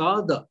and it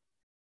saw the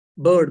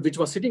bird which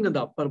was sitting on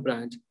the upper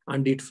branch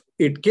and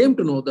it came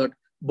to know that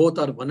both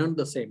are one and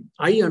the same.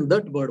 I and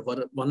that bird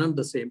were one and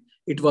the same.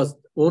 It was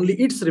only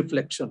its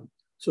reflection.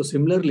 So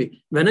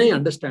similarly, when I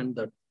understand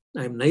that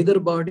I am neither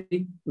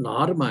body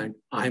nor mind,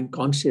 I am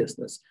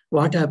consciousness,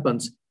 what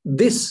happens?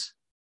 This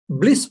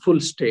blissful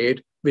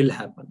state will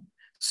happen.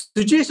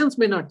 Situations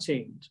may not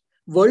change.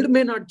 World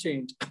may not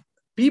change.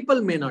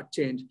 People may not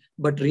change,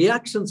 but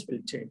reactions will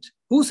change.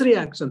 Whose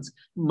reactions?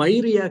 My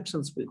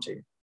reactions will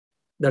change.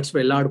 That's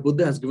why Lord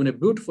Buddha has given a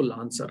beautiful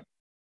answer.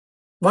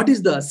 What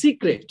is the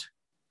secret?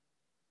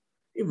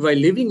 While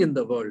living in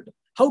the world,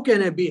 how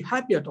can I be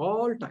happy at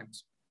all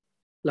times?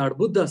 Lord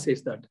Buddha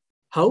says that.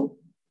 How?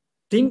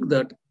 Think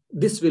that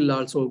this will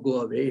also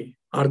go away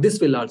or this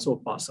will also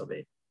pass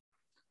away.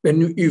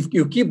 When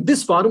you keep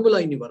this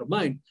formula in your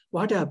mind,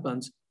 what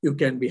happens? You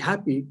can be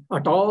happy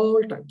at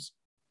all times.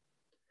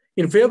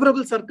 In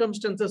favorable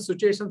circumstances,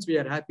 situations, we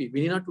are happy.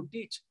 We need not to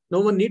teach.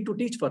 No one need to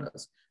teach for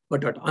us.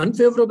 But at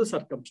unfavorable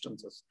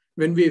circumstances,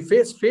 when we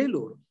face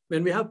failure,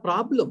 when we have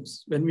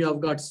problems, when we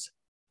have got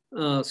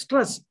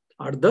stress,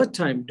 at that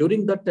time,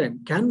 during that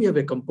time, can we have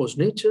a composed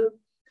nature?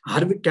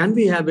 Can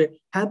we have a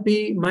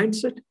happy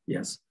mindset?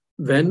 Yes.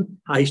 when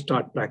I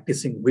start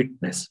practicing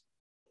witness.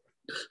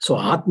 So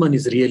Atman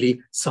is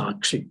really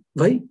Sakshi.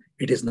 Why?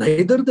 It is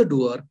neither the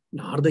doer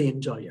nor the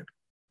enjoyer.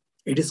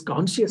 It is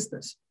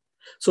consciousness.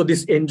 So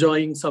this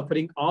enjoying,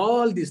 suffering,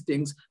 all these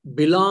things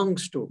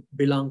belongs to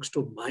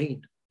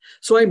mind.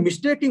 So I'm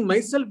mistaking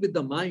myself with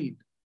the mind.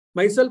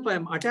 I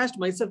am attached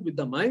myself with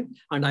the mind,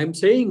 and I'm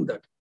saying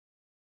that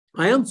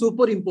I am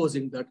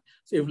superimposing that.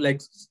 So if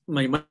like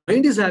my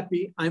mind is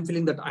happy, I'm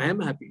feeling that I am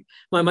happy.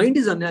 My mind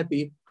is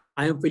unhappy,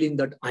 I am feeling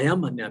that I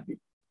am unhappy.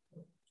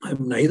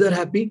 I'm neither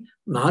happy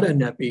nor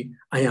unhappy.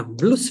 I am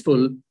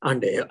blissful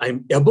and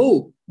I'm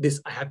above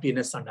this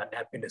happiness and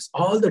unhappiness,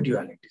 all the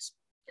dualities.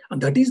 And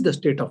that is the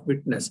state of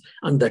witness.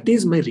 And that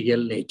is my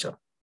real nature.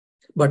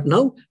 But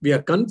now we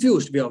are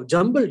confused. We have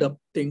jumbled up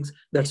things.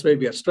 That's why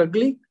we are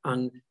struggling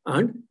and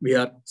we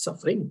are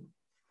suffering.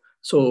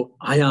 So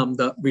I am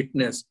the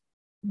witness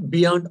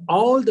beyond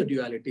all the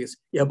dualities,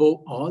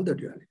 above all the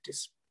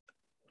dualities.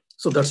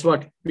 So that's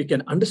what we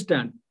can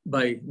understand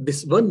by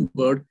this one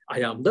word,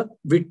 I am the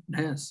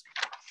witness.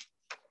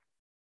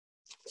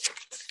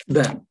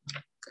 Then,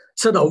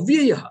 Sad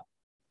Avyayaha.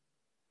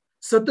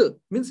 Sat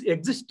means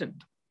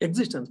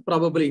existence.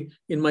 Probably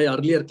in my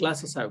earlier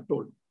classes I have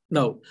told.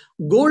 Now,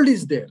 gold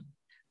is there,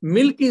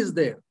 milk is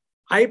there,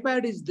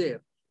 iPad is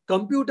there,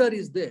 computer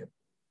is there,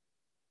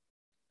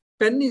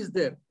 pen is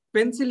there,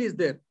 pencil is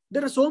there.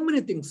 There are so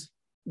many things.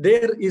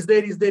 There. We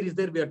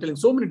are telling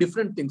so many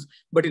different things.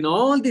 But in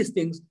all these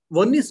things,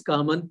 one is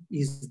common,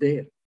 is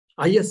there.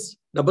 IS,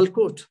 double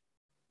quote.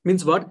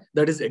 Means what?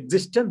 That is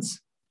existence.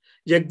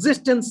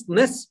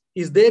 Existence-ness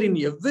is there in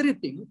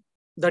everything.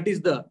 That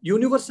is the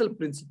universal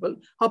principle.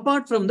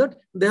 Apart from that,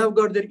 they have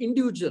got their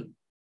individual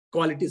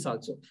qualities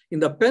also. In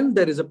the pen,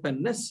 there is a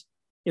penness.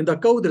 In the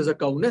cow, there is a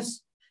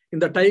cowness. In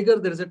the tiger,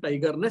 there is a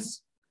tigerness.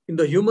 In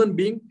the human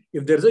being,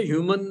 if there is a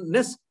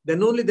humanness,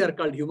 then only they are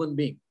called human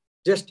being.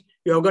 Just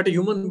you have got a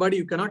human body,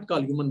 you cannot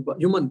call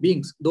human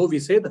beings, though we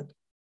say that.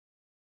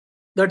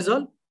 That is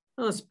all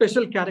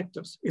special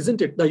characters,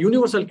 isn't it? The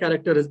universal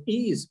character is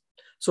ease.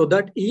 So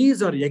that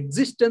ease or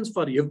existence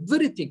for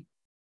everything,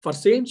 for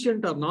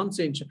sentient or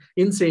non-sentient,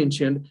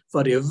 insentient,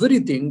 for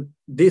everything,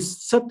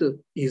 this Sat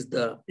is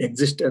the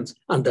existence.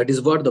 And that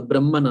is what the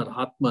Brahman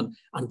or Atman,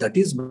 and that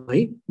is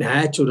my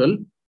natural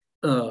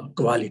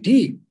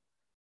quality.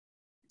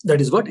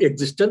 That is what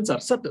existence or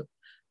Sat.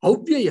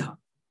 Avyaya.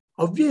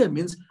 Avyaya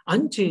means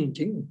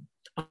unchanging.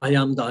 I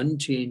am the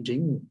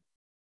unchanging.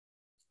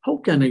 How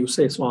can you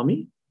say,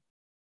 Swami?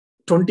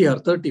 20 or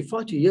 30,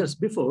 40 years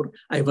before,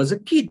 I was a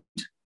kid.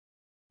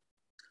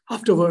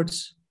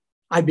 Afterwards,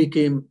 I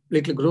became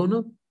little grown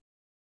up,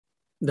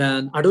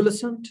 then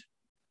adolescent,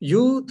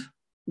 youth,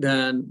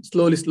 then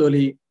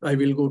slowly, I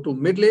will go to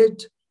middle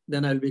age,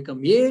 then I'll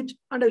become age,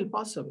 and I will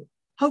pass away.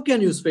 How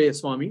can you say,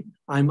 Swami,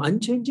 I'm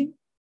unchanging?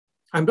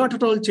 I'm not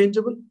at all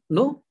changeable?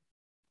 No.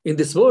 In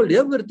this world,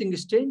 everything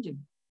is changing.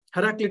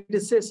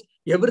 Heraclitus says,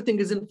 everything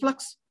is in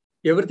flux.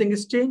 Everything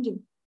is changing.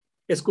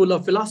 A school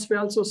of philosophy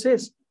also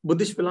says,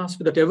 Buddhist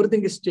philosophy, that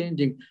everything is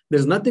changing.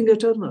 There's nothing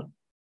eternal.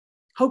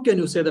 How can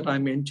you say that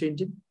I'm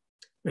unchanging?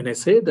 When I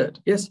say that,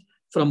 yes,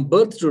 from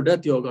birth to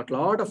death, you have got a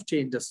lot of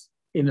changes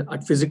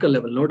at physical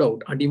level, no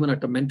doubt, and even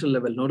at a mental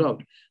level, no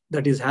doubt.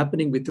 That is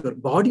happening with your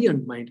body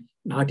and mind,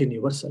 not in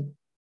yourself.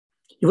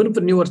 Even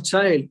when you were a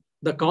child,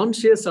 the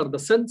conscious or the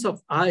sense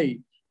of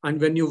I, and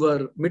when you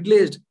were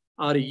middle-aged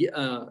or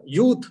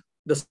youth,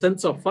 the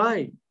sense of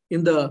I.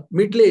 In the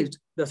middle-aged,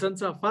 the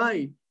sense of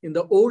I. In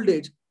the old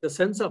age, the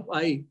sense of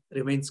I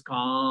remains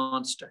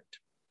constant.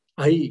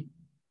 I,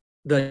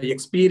 the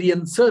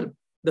experiencer,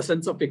 the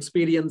sense of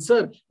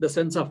experiencer, the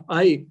sense of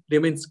I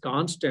remains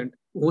constant.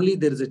 Only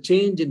there is a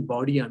change in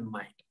body and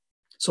mind.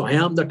 So I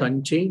am that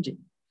unchanging.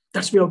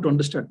 That's what we have to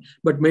understand.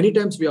 But many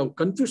times we have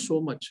confused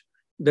so much.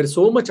 There is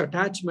so much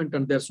attachment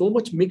and there's so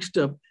much mixed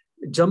up,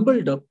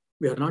 jumbled up.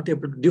 We are not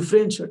able to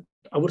differentiate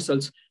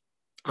ourselves.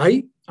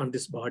 I and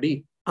this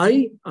body,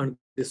 I and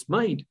this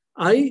mind.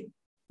 I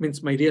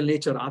means my real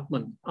nature,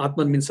 Atman.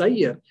 Atman means I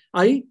here.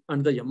 I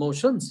and the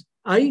emotions.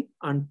 I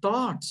and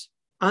thoughts.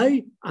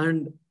 I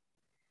and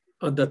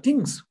the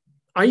things.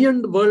 I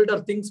and world are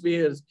things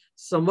where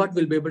somewhat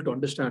will be able to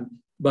understand.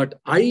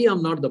 But I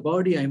am not the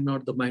body, I am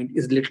not the mind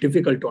is little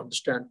difficult to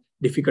understand,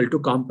 difficult to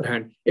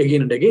comprehend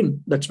again and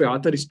again. That's why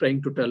author is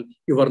trying to tell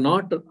you are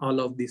not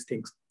all of these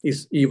things.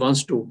 He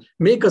wants to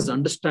make us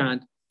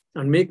understand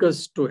and make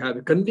us to have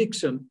a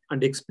conviction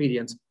and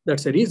experience.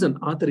 That's the reason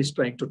author is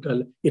trying to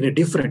tell in a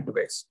different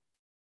ways.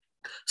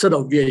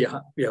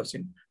 Sadavyayaha, we have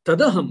seen.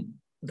 Tadaham,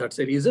 that's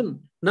the reason.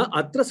 Na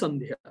atra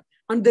sandhya.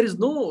 And there is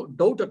no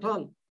doubt at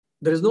all.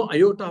 There is no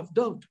iota of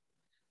doubt.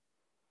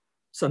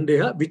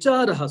 Sandeha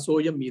vicharaha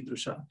soyam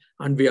idrusha.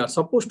 And we are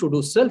supposed to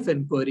do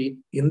self-inquiry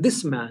in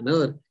this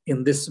manner,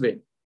 in this way.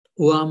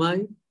 Who am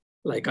I?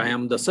 Like I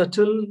am the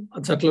subtle,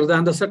 subtler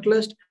than the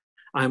subtlest.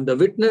 I am the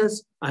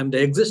witness, I am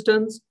the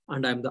existence,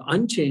 and I am the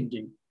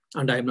unchanging.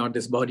 And I am not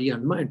this body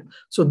and mind.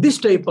 So this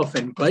type of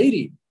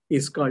inquiry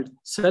is called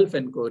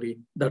self-inquiry.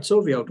 That's how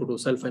we have to do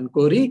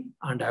self-inquiry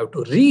and have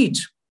to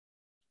reach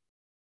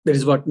That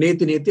is what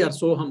neti neti or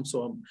soham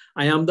soham.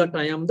 I am that,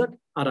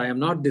 or I am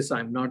not this,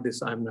 I am not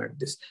this, I am not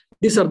this.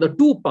 These are the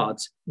two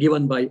paths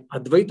given by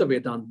Advaita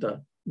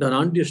Vedanta, the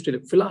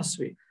non-dualistic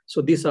philosophy.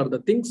 So these are the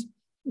things,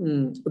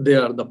 they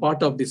are the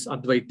part of this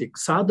Advaitic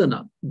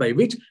sadhana by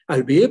which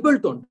I'll be able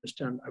to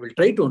understand, I will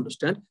try to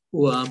understand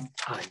who am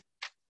I.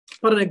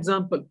 For an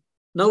example,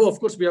 now of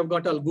course we have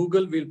got all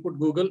Google, we'll put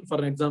Google for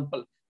an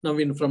example. Now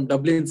from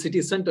Dublin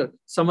city center,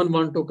 someone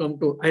want to come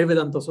to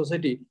Ayurvedanta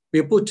Society,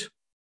 we put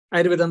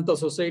Ayurvedanta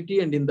Society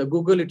and in the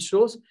Google it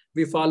shows,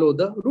 we follow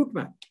the route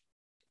map.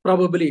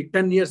 Probably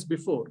 10 years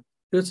before.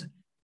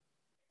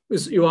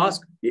 You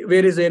ask,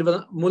 where is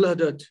Ayurveda?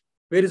 Mullahadat.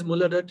 Where is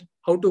Mullahadat?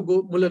 How to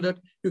go Mullahadat?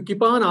 You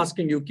keep on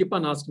asking.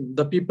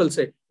 The people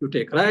say, you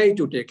take right,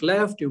 you take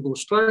left, you go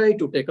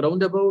straight, you take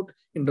roundabout.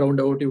 In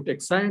roundabout, you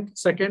take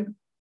second.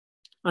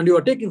 And you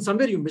are taking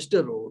somewhere, you missed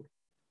the road.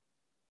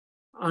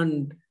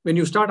 And when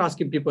you start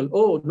asking people,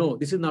 oh, no,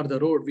 this is not the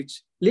road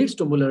which leads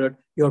to Mullahadat,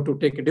 you have to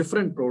take a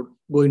different road,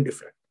 go in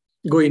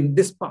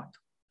this path.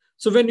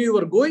 So when you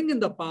are going in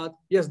the path,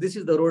 yes, this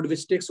is the road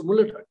which takes to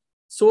Mullahadat.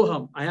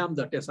 Soham, I am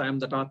that, yes, I am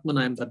that Atman,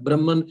 I am that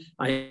Brahman,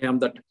 I am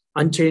that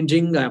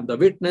unchanging, I am the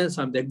witness,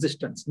 I am the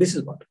existence. This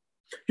is what.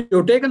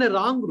 You've taken a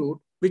wrong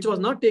route, which was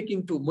not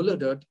taking to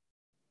Mullahadat,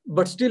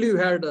 but still you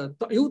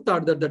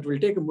thought that will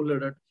take a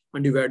Mullahadat,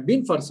 and you had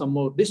been for some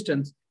more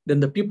distance, then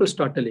the people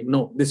start telling,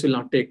 no, this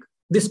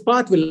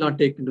path will not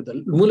take into the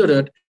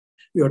Mullahadat,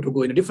 you have to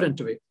go in a different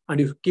way.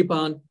 And you keep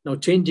on now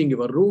changing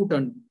your route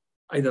and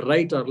either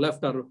right or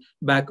left or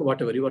back,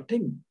 whatever you are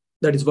taking.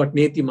 That is what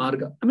Neti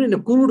Marga. I mean, in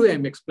a crude way,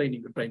 I'm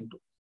explaining, trying to.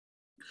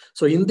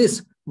 So in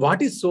this,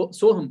 what is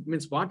Soham,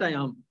 means what I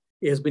am,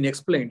 has been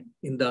explained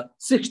in the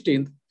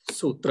 16th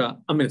sloka.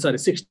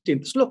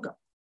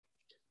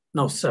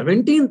 Now,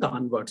 17th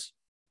onwards,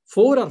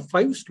 4 or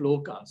 5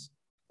 slokas,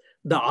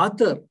 the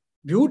author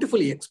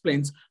beautifully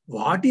explains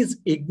what is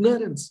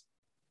ignorance.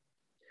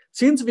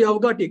 Since we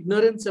have got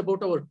ignorance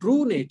about our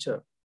true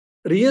nature,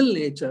 real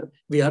nature,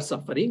 we are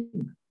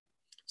suffering.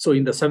 So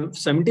in the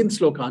 17th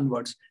sloka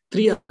onwards,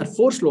 3 or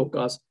 4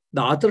 slokas,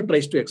 the author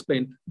tries to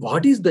explain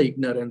what is the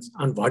ignorance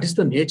and what is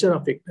the nature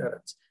of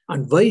ignorance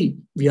and why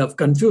we have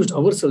confused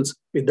ourselves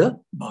with the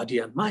body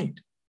and mind.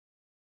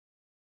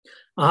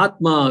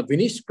 Atma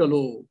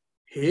vinishkalo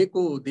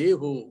heko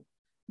deho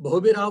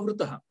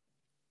bahubiravrutaha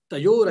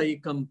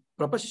tayoraikam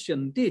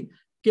prapashyanti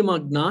kim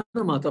agnana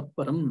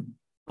mataparam.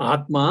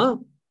 Atma,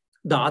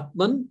 the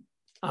Atman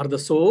or the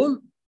soul,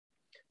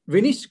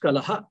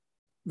 vinishkalaha.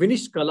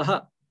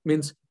 Vinishkalaha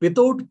means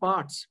without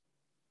parts.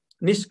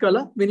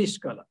 Nishkala,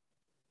 vinishkala.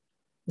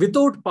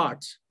 Without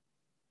parts.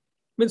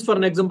 Means for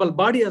an example,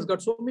 body has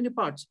got so many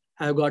parts.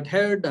 I have got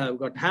head, I have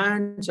got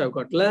hands, I have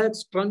got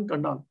legs, trunk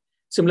and all.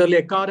 Similarly,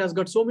 a car has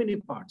got so many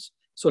parts.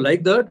 So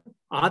like that,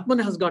 Atman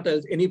has got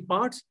any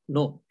parts?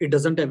 No, it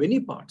doesn't have any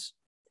parts.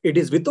 It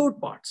is without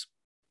parts.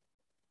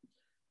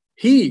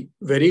 He,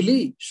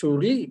 verily,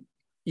 surely,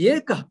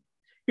 Eka.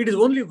 It is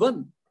only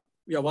one.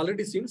 We have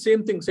already seen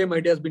same thing, same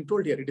idea has been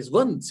told here. It is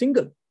one,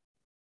 single.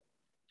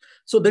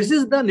 So this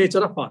is the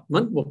nature of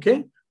Atman.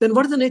 Okay. Then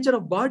what is the nature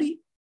of body?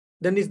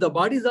 Then is the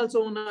body is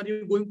also one, are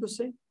you going to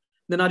say?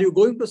 Then are you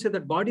going to say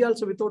that body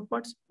also without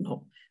parts?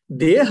 No.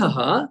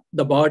 Dehaha,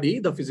 the body,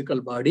 the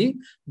physical body,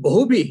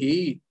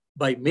 bahubihi,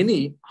 by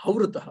many,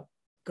 avrutaha,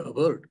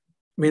 covered.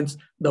 Means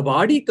the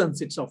body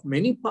consists of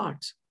many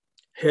parts.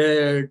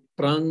 Head,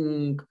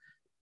 trunk,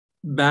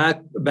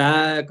 back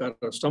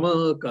or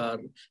stomach or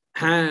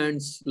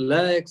hands,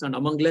 legs, and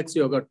among legs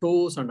you have got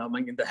toes, and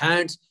among in the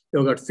hands you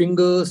have got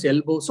fingers,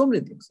 elbows, so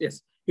many things.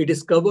 Yes, it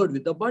is covered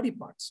with the body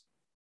parts.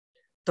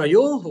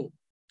 Tayoho,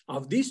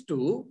 of these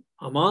two,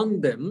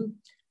 among them,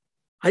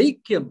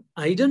 aikyam,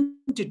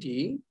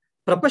 identity,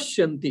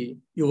 prapashyanti,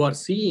 you are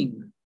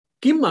seeing,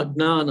 kim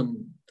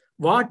agnanam,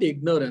 what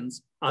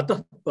ignorance,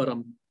 atah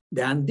param,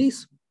 than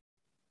this.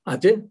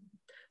 Ajay,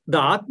 the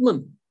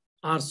Atman,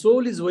 our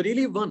soul is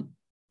really one,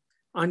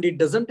 and it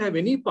doesn't have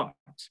any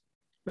parts.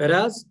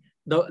 Whereas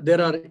there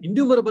are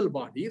innumerable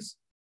bodies,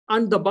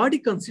 and the body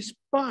consists of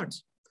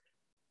parts.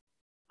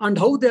 And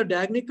how they are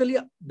diagonally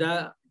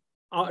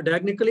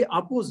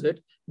opposite,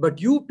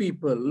 but you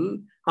people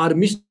are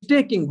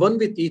mistaking one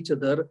with each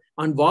other,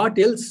 and what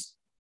else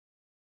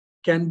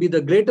can be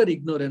the greater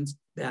ignorance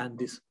than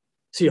this?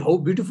 See how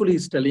beautifully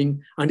he's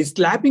telling, and he's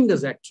slapping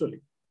us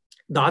actually.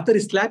 The author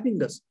is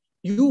slapping us.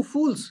 You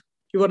fools,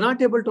 you are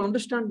not able to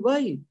understand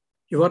why.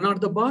 You are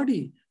not the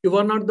body. You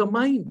are not the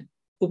mind.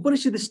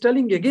 Upanishad is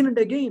telling again and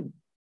again.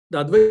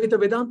 The Advaita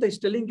Vedanta is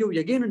telling you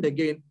again and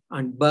again,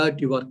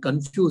 but you are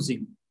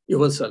confusing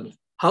yourself.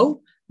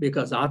 How?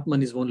 Because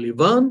Atman is only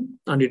one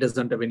and it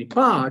doesn't have any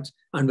parts,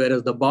 and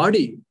whereas the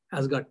body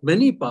has got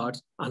many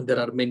parts and there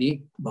are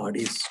many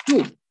bodies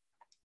too.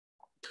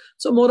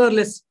 So more or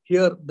less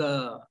here,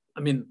 the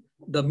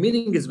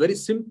meaning is very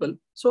simple.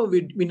 So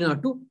we need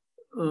not to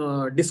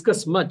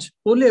discuss much.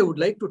 Only I would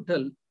like to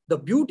tell the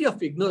beauty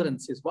of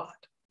ignorance is what?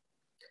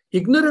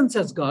 Ignorance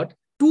has got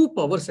 2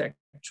 powers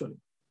actually.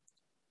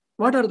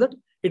 What are that?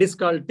 It is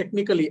called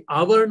technically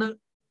Avarna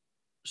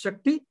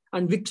Shakti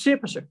and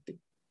Vikshepa Shakti.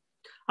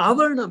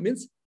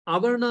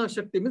 Avarna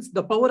Shakti means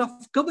the power of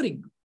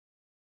covering.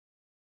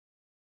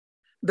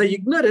 The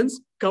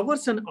ignorance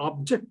covers an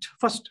object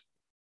first.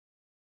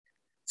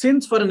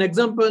 Since, for an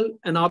example,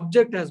 an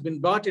object has been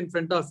brought in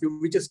front of you,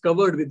 which is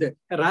covered with a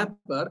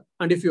wrapper,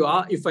 and if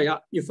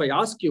I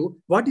ask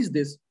you, what is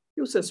this?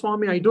 You say,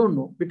 Swami, I don't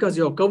know, because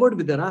you are covered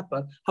with the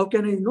wrapper. How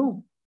can I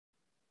know?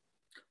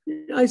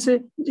 I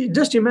say,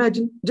 just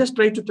imagine, just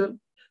try to tell.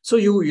 So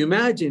you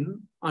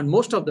imagine, and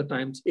most of the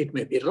times it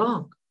may be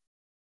wrong.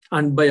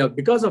 And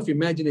because of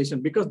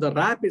imagination, because the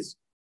wrap is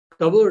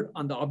covered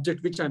on the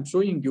object which I'm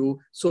showing you,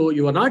 so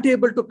you are not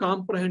able to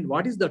comprehend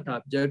what is that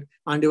object,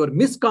 and you are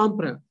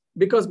miscomprehend,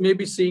 because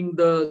maybe seeing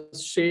the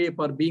shape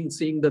or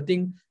seeing the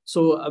thing.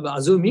 So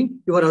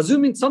you are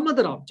assuming some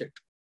other object.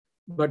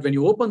 But when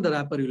you open the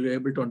wrapper, you'll be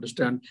able to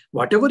understand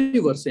whatever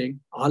you were saying,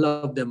 all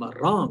of them are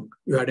wrong.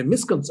 You had a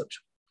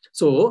misconception.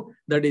 So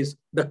that is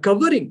the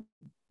covering.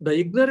 The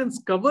ignorance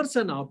covers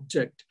an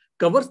object,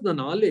 covers the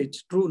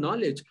knowledge, true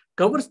knowledge,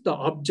 covers the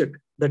object.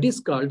 That is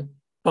called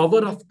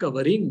power of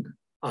covering,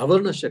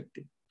 Avarna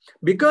Shakti.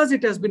 Because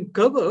it has been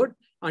covered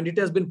and it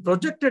has been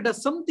projected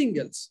as something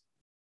else.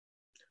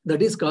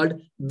 That is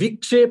called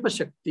Vikshepa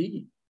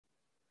Shakti.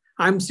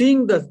 I'm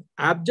seeing the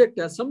object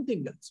as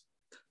something else.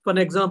 For an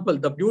example,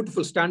 the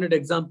beautiful standard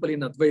example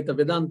in Advaita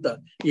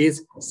Vedanta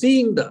is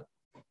seeing the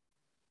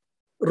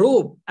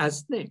rope as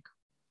snake.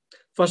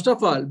 First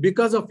of all,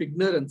 because of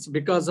ignorance,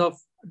 because of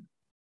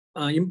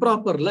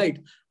improper light,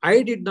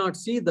 I did not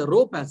see the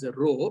rope as a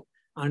rope,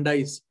 and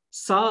I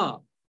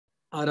saw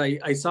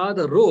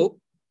the rope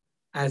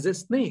as a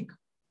snake.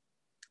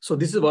 So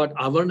this is what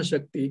Avarna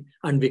Shakti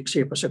and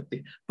Vikshepa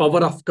Shakti,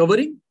 power of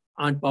covering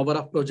and power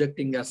of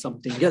projecting as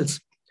something else.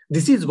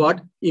 This is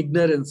what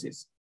ignorance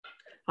is.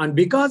 And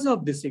because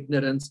of this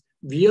ignorance,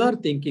 we are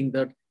thinking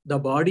that the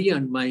body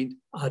and mind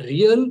are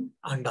real,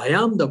 and I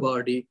am the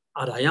body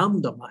or I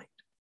am the mind.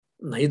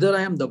 Neither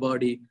I am the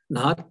body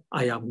nor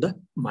I am the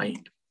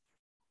mind.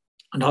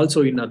 And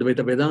also in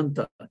Advaita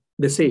Vedanta,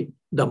 they say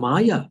the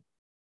Maya,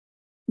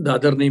 the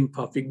other name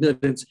of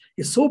ignorance,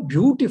 is so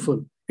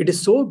beautiful. It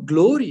is so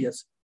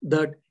glorious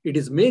that it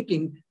is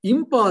making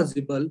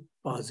impossible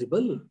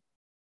possible.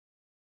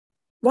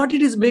 What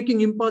it is making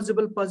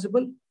impossible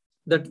possible?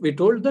 That we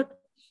told that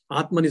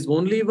Atman is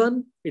only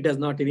one, it has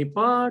not any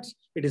parts,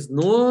 it is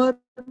knower,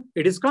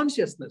 it is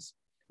consciousness.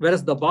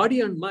 Whereas the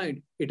body and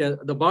mind,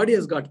 the body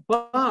has got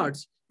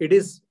parts, it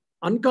is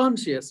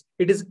unconscious,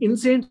 it is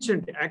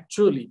insentient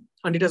actually,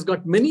 and it has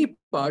got many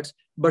parts,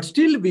 but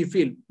still we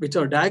feel, which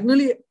are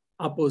diagonally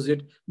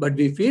opposite, but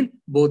we feel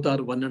both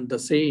are one and the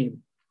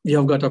same. We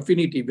have got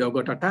affinity, we have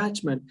got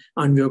attachment,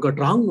 and we have got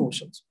wrong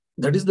notions.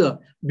 That is the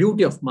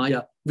beauty of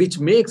Maya, which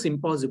makes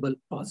impossible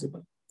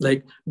possible.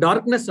 Like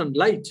darkness and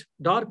light,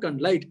 dark and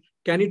light,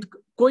 can it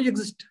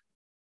coexist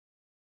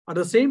at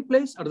the same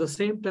place, at the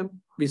same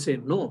time? We say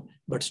no,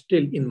 but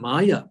still in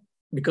Maya,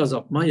 because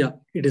of Maya,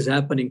 it is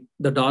happening.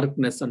 The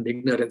darkness and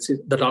ignorance,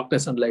 the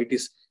darkness and light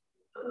is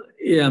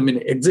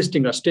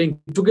existing or staying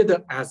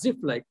together as if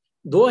like,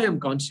 though I am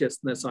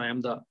consciousness, I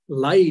am the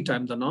light, I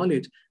am the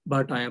knowledge,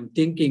 but I am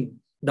thinking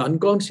the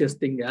unconscious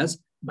thing as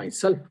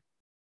myself.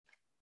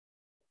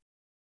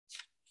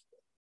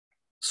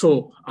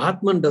 So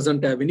Atman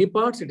doesn't have any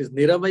parts, it is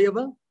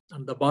Niravayava,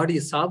 and the body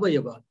is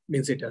Savayava,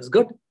 means it has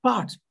got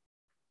parts.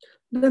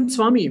 Then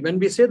Swami, when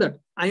we say that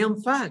I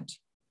am fat,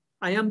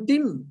 I am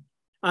thin,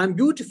 I am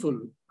beautiful,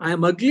 I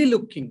am ugly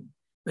looking,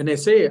 when I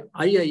say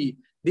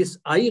this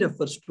I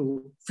refers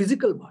to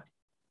physical body.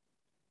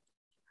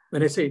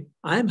 When I say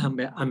I'm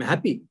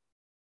happy,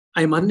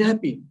 I'm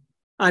unhappy,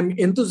 I'm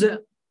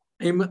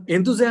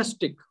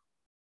enthusiastic.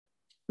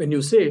 When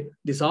you say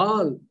this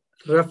all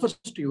refers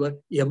to your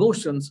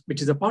emotions,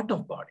 which is a part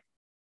of body.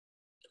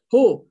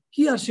 Oh,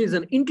 he or she is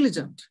an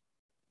intelligent.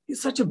 He's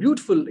such a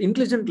beautiful,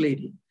 intelligent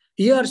lady.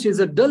 He or she is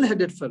a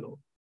dull-headed fellow.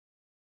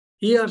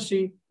 He or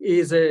she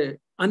is a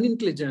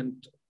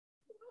unintelligent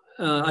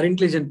or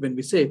intelligent. When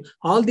we say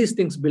all these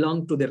things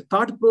belong to their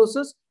thought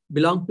process,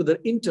 belong to their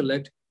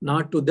intellect,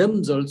 not to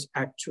themselves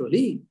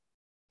actually.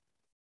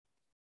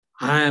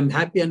 I am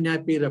happy,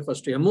 unhappy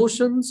refers to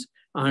emotions,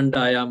 and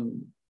I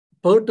am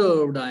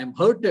perturbed, I am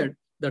hurted,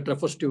 that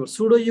refers to your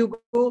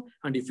pseudo-ego.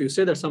 And if you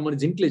say that someone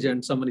is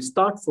intelligent, someone is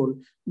thoughtful,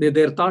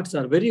 their thoughts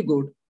are very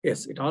good,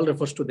 yes, it all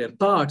refers to their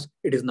thoughts.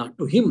 It is not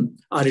to him,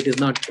 or it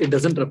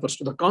doesn't refer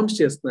to the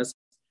consciousness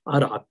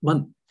or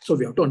Atman. So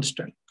we have to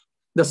understand.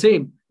 The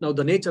same, now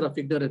the nature of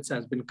ignorance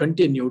has been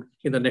continued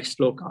in the next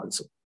sloka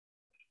also.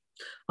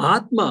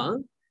 Atma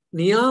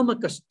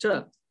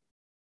niyamakascha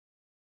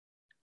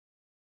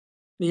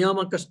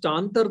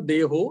antar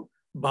deho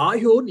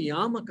bahyo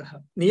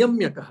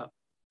niyamyakaha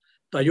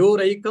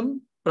tayoraikam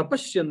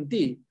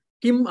prapashyanti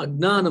kim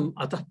agnanam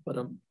atah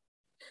param.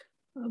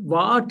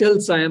 What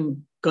else I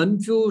am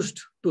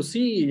confused to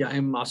see, I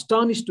am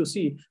astonished to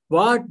see.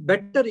 What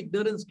better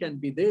ignorance can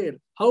be there?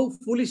 How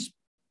foolish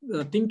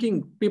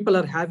thinking people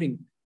are having.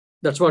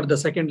 That's what the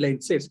second line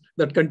says.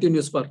 That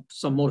continues for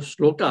some more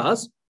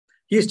shlokas.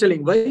 He is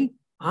telling why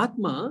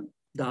Atma,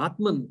 the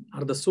Atman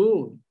or the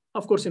soul.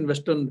 Of course, in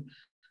Western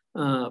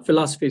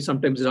philosophy,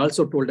 sometimes is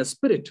also told as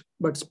spirit,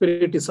 but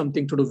spirit is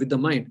something to do with the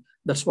mind.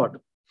 That's what.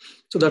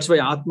 So that's why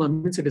Atma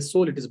means it is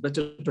soul. It is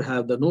better to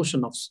have the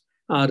notion of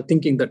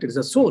thinking that it is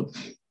a soul.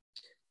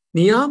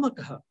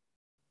 Niyamakaha.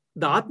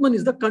 The Atman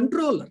is the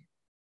controller.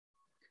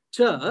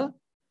 Cha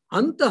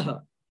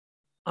antaha.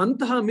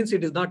 Antaha means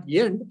it is not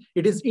end,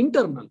 it is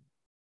internal.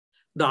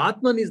 The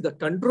Atman is the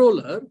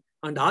controller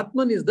and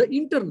Atman is the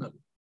internal.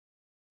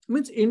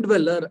 Means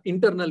indweller.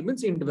 Internal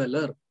means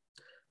indweller.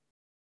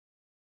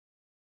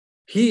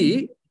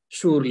 He,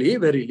 surely,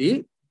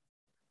 verily,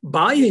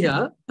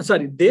 Bahya,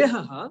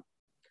 Dehaha,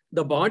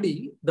 the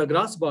body, the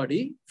gross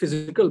body,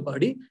 physical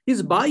body,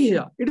 is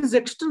Bahya. It is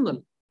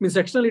external. Means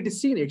external, it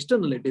is seen.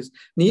 External, it is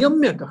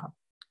Niyamyakaha.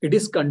 It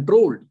is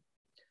controlled.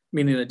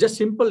 Meaning, a just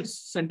simple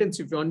sentence,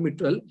 if you want me to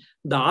tell,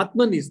 the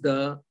Atman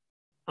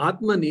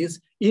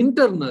is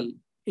internal,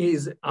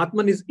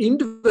 Atman is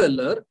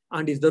indweller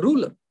and is the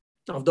ruler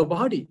of the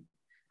body.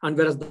 And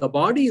whereas the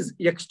body is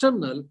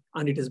external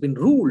and it has been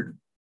ruled.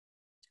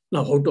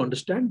 Now, how to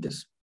understand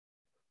this?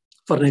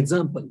 For an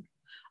example,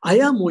 I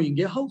am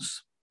owning a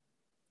house.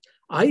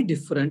 I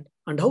different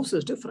and house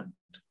is different.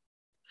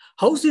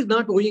 House is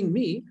not owning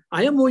me.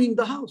 I am owning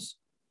the house.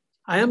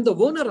 I am the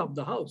owner of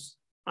the house.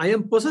 I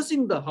am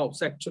possessing the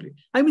house actually.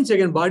 I means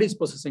again, body is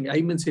possessing.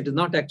 I means it is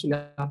not actually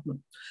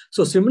Atman.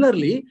 So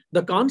similarly,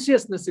 the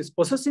consciousness is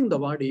possessing the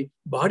body.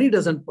 Body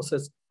doesn't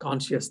possess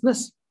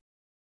consciousness.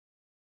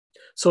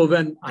 So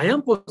when I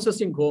am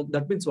possessing home,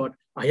 that means what?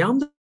 I am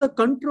the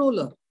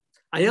controller.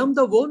 I am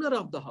the owner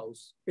of the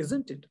house,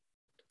 isn't it?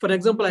 For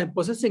example, I am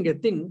possessing a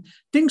thing.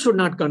 Things should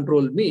not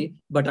control me,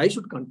 but I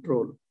should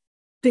control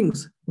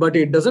things. But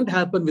it doesn't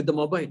happen with the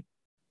mobile,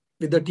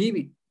 with the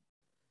TV.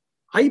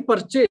 I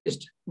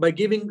purchased by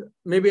giving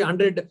maybe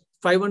 100,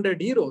 500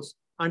 euros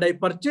and I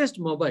purchased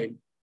mobile.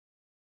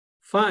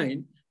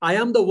 Fine. I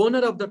am the owner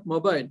of that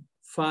mobile.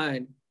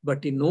 Fine.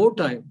 But in no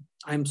time,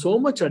 I am so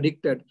much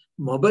addicted.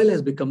 Mobile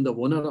has become the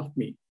owner of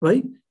me.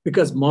 Why?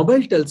 Because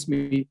mobile tells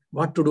me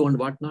what to do and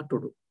what not to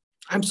do.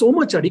 I'm so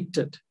much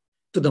addicted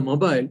to the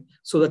mobile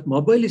so that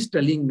mobile is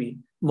telling me,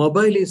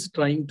 mobile is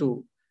trying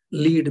to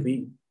lead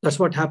me. That's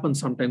what happens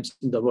sometimes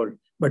in the world,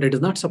 but it is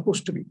not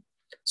supposed to be.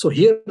 So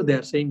here they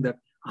are saying that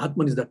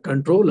Atman is the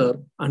controller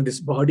and this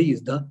body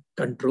is the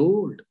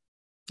controlled.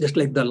 Just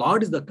like the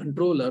Lord is the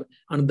controller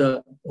and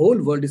the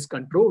whole world is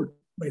controlled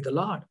by the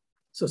Lord.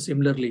 So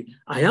similarly,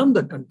 I am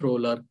the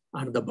controller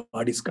and the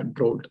body is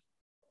controlled.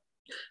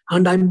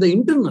 And I'm the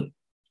internal,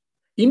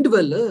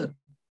 indweller.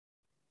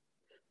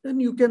 Then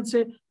you can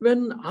say,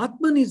 when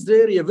Atman is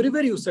there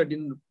everywhere, you said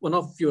in one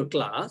of your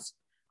class,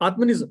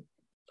 Atman is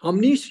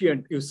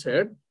omniscient, you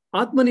said.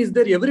 Atman is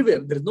there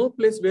everywhere. There is no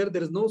place where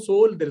there is no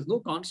soul, there is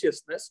no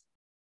consciousness.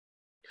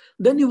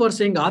 Then you are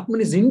saying Atman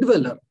is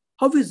indweller.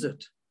 How is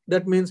it?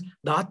 That means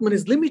the Atman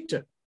is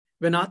limited.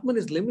 When Atman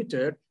is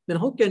limited, then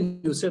how can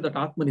you say that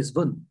Atman is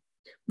one?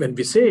 When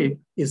we say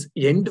is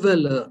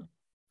indweller,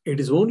 it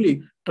is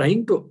only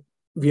trying to,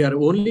 we are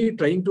only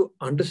trying to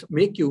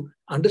make you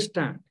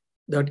understand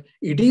that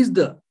it is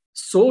the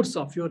source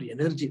of your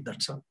energy.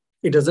 That's all.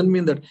 It doesn't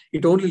mean that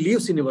it only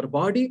lives in your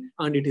body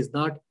and it is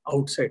not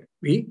outside.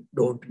 We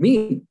don't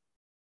mean.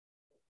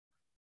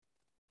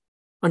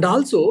 And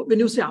also, when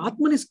you say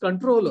Atman is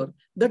controller,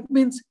 that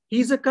means he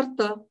is a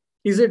karta,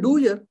 he is a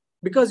doer,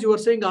 because you are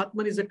saying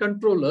Atman is a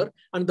controller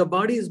and the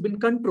body has been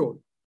controlled.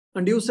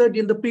 And you said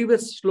in the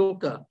previous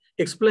shloka,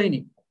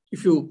 explaining,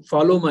 if you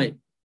follow my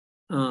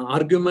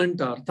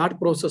argument or thought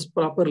process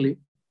properly,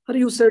 or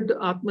you said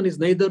Atman is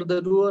neither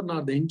the doer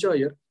nor the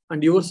enjoyer,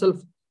 and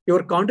yourself, you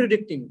are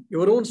contradicting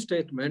your own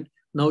statement.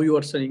 Now you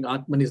are saying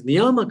Atman is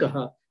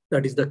niyamakaha,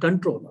 that is the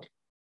controller.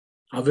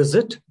 How is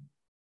it?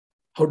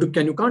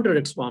 Can you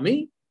contradict,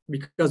 Swami?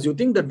 Because you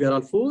think that we are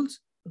all fools?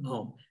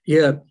 No.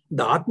 Here,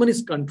 the Atman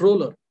is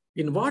controller.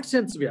 In what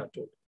sense we are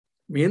told?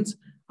 Means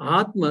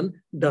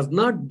Atman does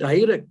not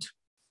direct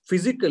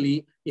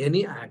physically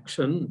any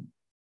action.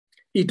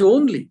 It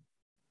only,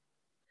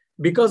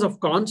 because of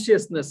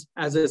consciousness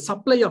as a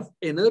supply of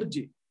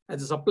energy, a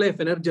supply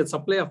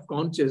of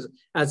consciousness,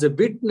 as a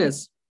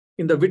witness,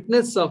 in the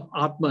witness of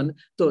Atman,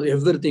 so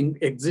everything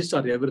exists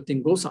or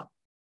everything goes on.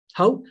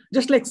 How?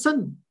 Just like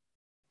sun.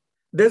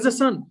 There's a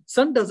sun.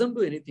 Sun doesn't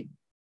do anything.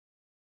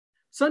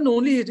 Sun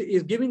only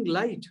is giving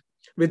light.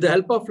 With the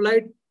help of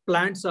light,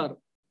 plants are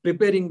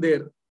preparing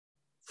their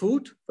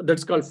food.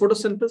 That's called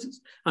photosynthesis.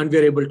 And we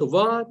are able to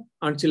walk,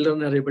 and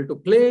children are able to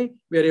play.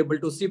 We are able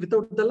to see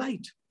without the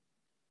light.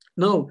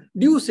 Now,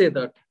 do you say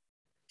that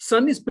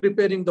sun is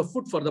preparing the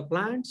food for the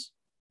plants?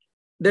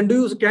 Then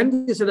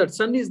can we say that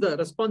sun is the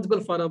responsible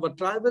for our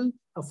travel,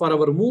 for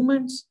our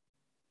movements?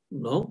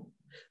 No.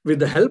 With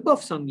the help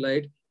of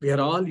sunlight, we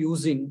are all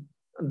using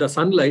the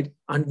sunlight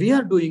and we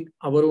are doing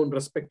our own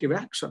respective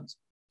actions.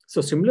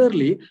 So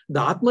similarly,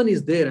 the Atman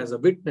is there as a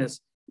witness.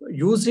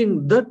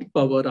 Using that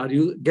power, or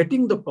you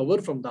getting the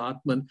power from the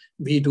Atman,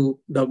 we do,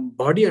 the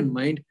body and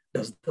mind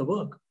does the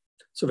work.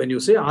 So when you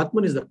say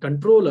Atman is the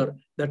controller,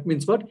 that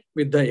means what?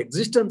 With the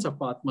existence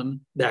of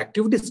Atman, the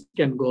activities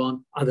can go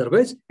on.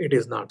 Otherwise, it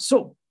is not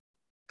so.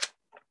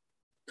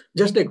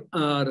 Just like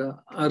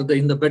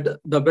in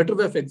the better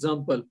way of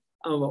example,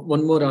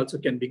 one more also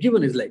can be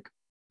given is like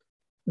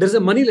there's a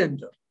money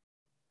lender,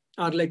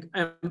 or like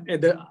I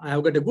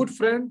have got a good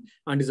friend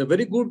and is a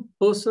very good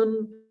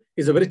person,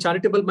 is a very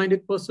charitable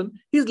minded person.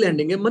 He's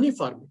lending a money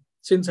for me.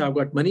 Since I've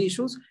got money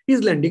issues,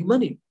 he's lending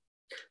money.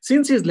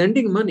 Since he's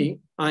lending money,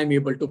 I'm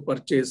able to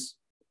purchase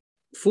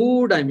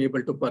food. I'm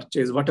able to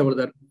purchase whatever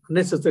the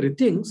necessary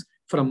things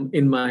from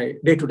in my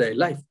day-to-day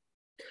life.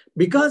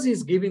 Because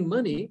he's giving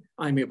money,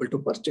 I'm able to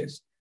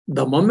purchase.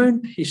 The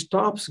moment he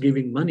stops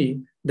giving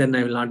money, then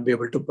I will not be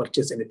able to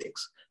purchase anything.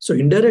 So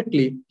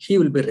indirectly, he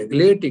will be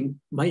regulating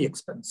my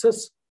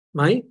expenses,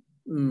 my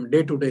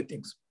day-to-day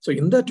things. So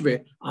in that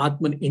way,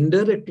 Atman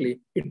indirectly,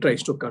 it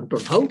tries to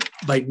control. How?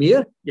 By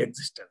mere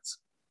existence.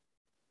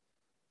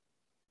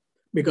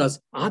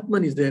 Because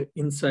Atman is there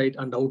inside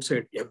and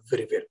outside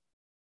everywhere.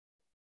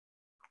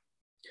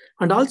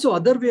 And also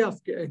other way of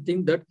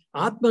think that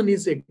Atman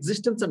is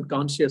existence and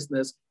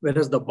consciousness,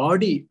 whereas the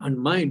body and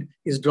mind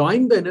is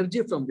drawing the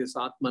energy from this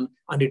Atman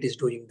and it is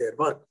doing their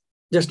work.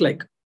 Just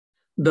like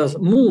the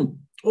moon.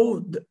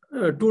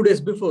 2 days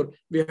before,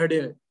 we had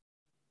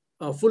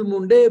a full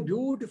moon day,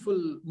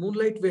 beautiful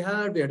moonlight we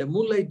had a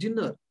moonlight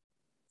dinner.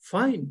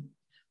 Fine.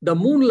 The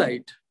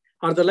moonlight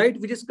or the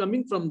light which is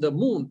coming from the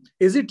moon,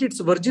 is it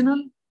its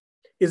original?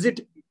 Is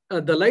it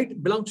the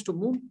light belongs to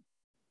moon?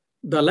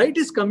 The light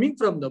is coming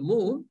from the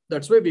moon.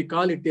 That's why we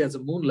call it as a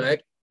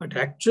moonlight. But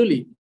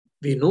actually,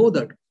 we know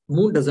that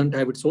moon doesn't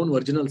have its own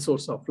original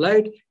source of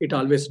light. It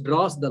always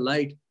draws the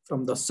light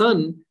from the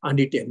sun and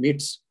it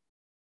emits.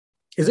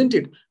 Isn't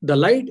it? The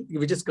light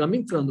which is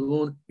coming from the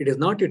moon, it is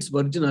not its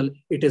original.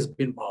 It has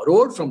been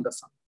borrowed from the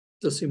sun.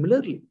 So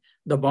similarly,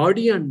 the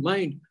body and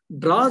mind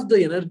draws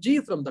the energy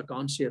from the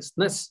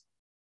consciousness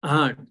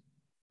and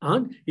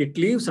it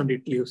lives and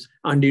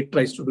it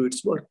tries to do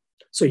its work.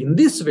 So in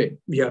this way,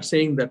 we are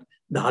saying that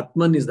the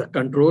Atman is the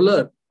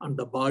controller and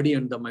the body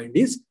and the mind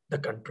is the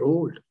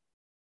controlled.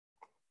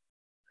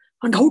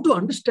 And how to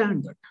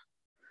understand that?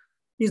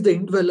 Is the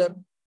indweller?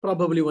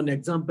 Probably one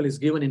example is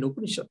given in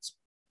Upanishads.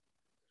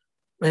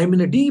 I am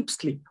in a deep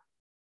sleep.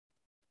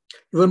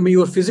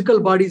 Your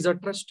physical body is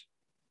at rest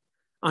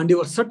and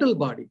your subtle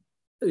body,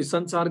 your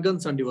sense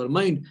organs and your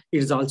mind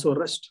is also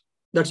rest.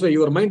 That's why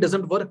your mind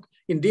doesn't work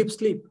in deep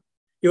sleep.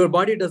 Your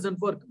body doesn't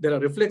work. There are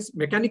reflex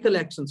mechanical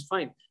actions,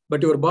 fine,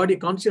 but your body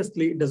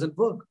consciously doesn't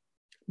work.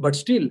 But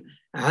still,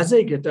 as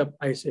I get up,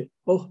 I say,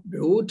 oh,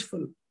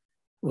 beautiful,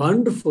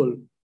 wonderful,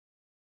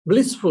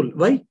 blissful.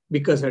 Why?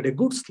 Because I had a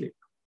good sleep.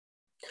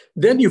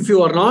 Then if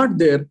you are not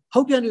there,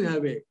 how can you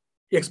have a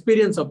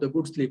experience of the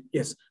good sleep?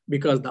 Yes,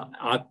 because the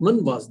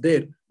Atman was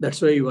there.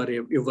 That's why you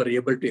were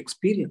able to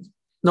experience.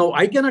 Now,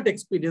 I cannot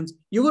experience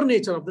your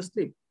nature of the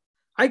sleep.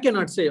 I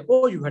cannot say,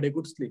 oh, you had a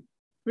good sleep.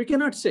 We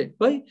cannot say.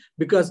 Why?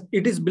 Because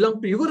it is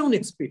belong to your own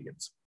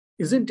experience,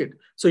 isn't it?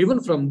 So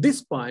even from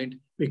this point,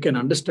 we can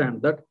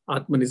understand that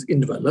Atman is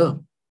indweller.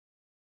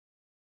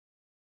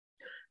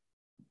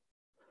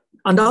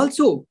 And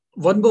also,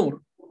 one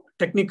more,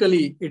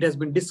 technically, it has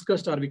been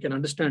discussed or we can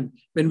understand.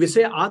 When we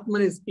say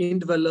Atman is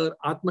indweller,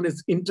 Atman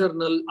is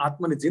internal,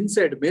 Atman is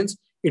inside, means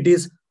it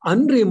is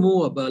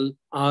unremovable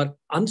or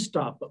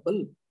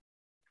unstoppable.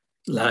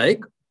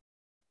 Like,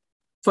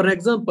 for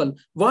example,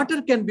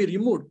 water can be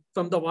removed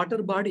from the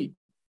water body.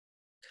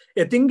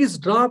 A thing is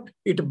dropped,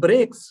 it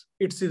breaks,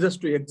 it ceases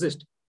to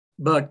exist,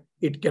 but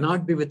it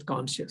cannot be with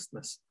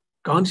consciousness.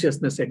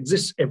 Consciousness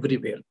exists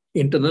everywhere,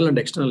 internal and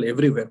external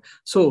everywhere.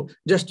 So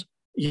just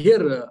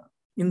here,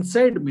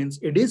 inside means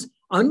it is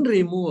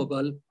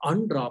unremovable,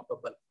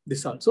 undroppable.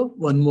 This also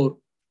one more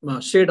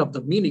shade of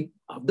the meaning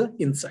of the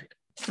inside.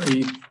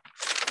 I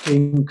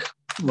think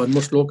one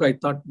more sloka I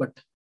thought, but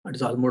it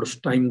is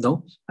almost time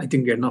now. I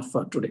think enough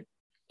for today.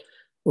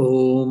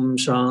 Om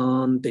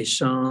Shanti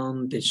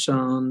Shanti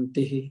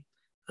Shanti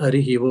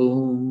Harihi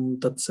Om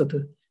Tat Sat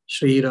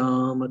Shri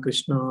Rama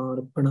Krishna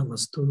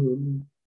Arpanamastu.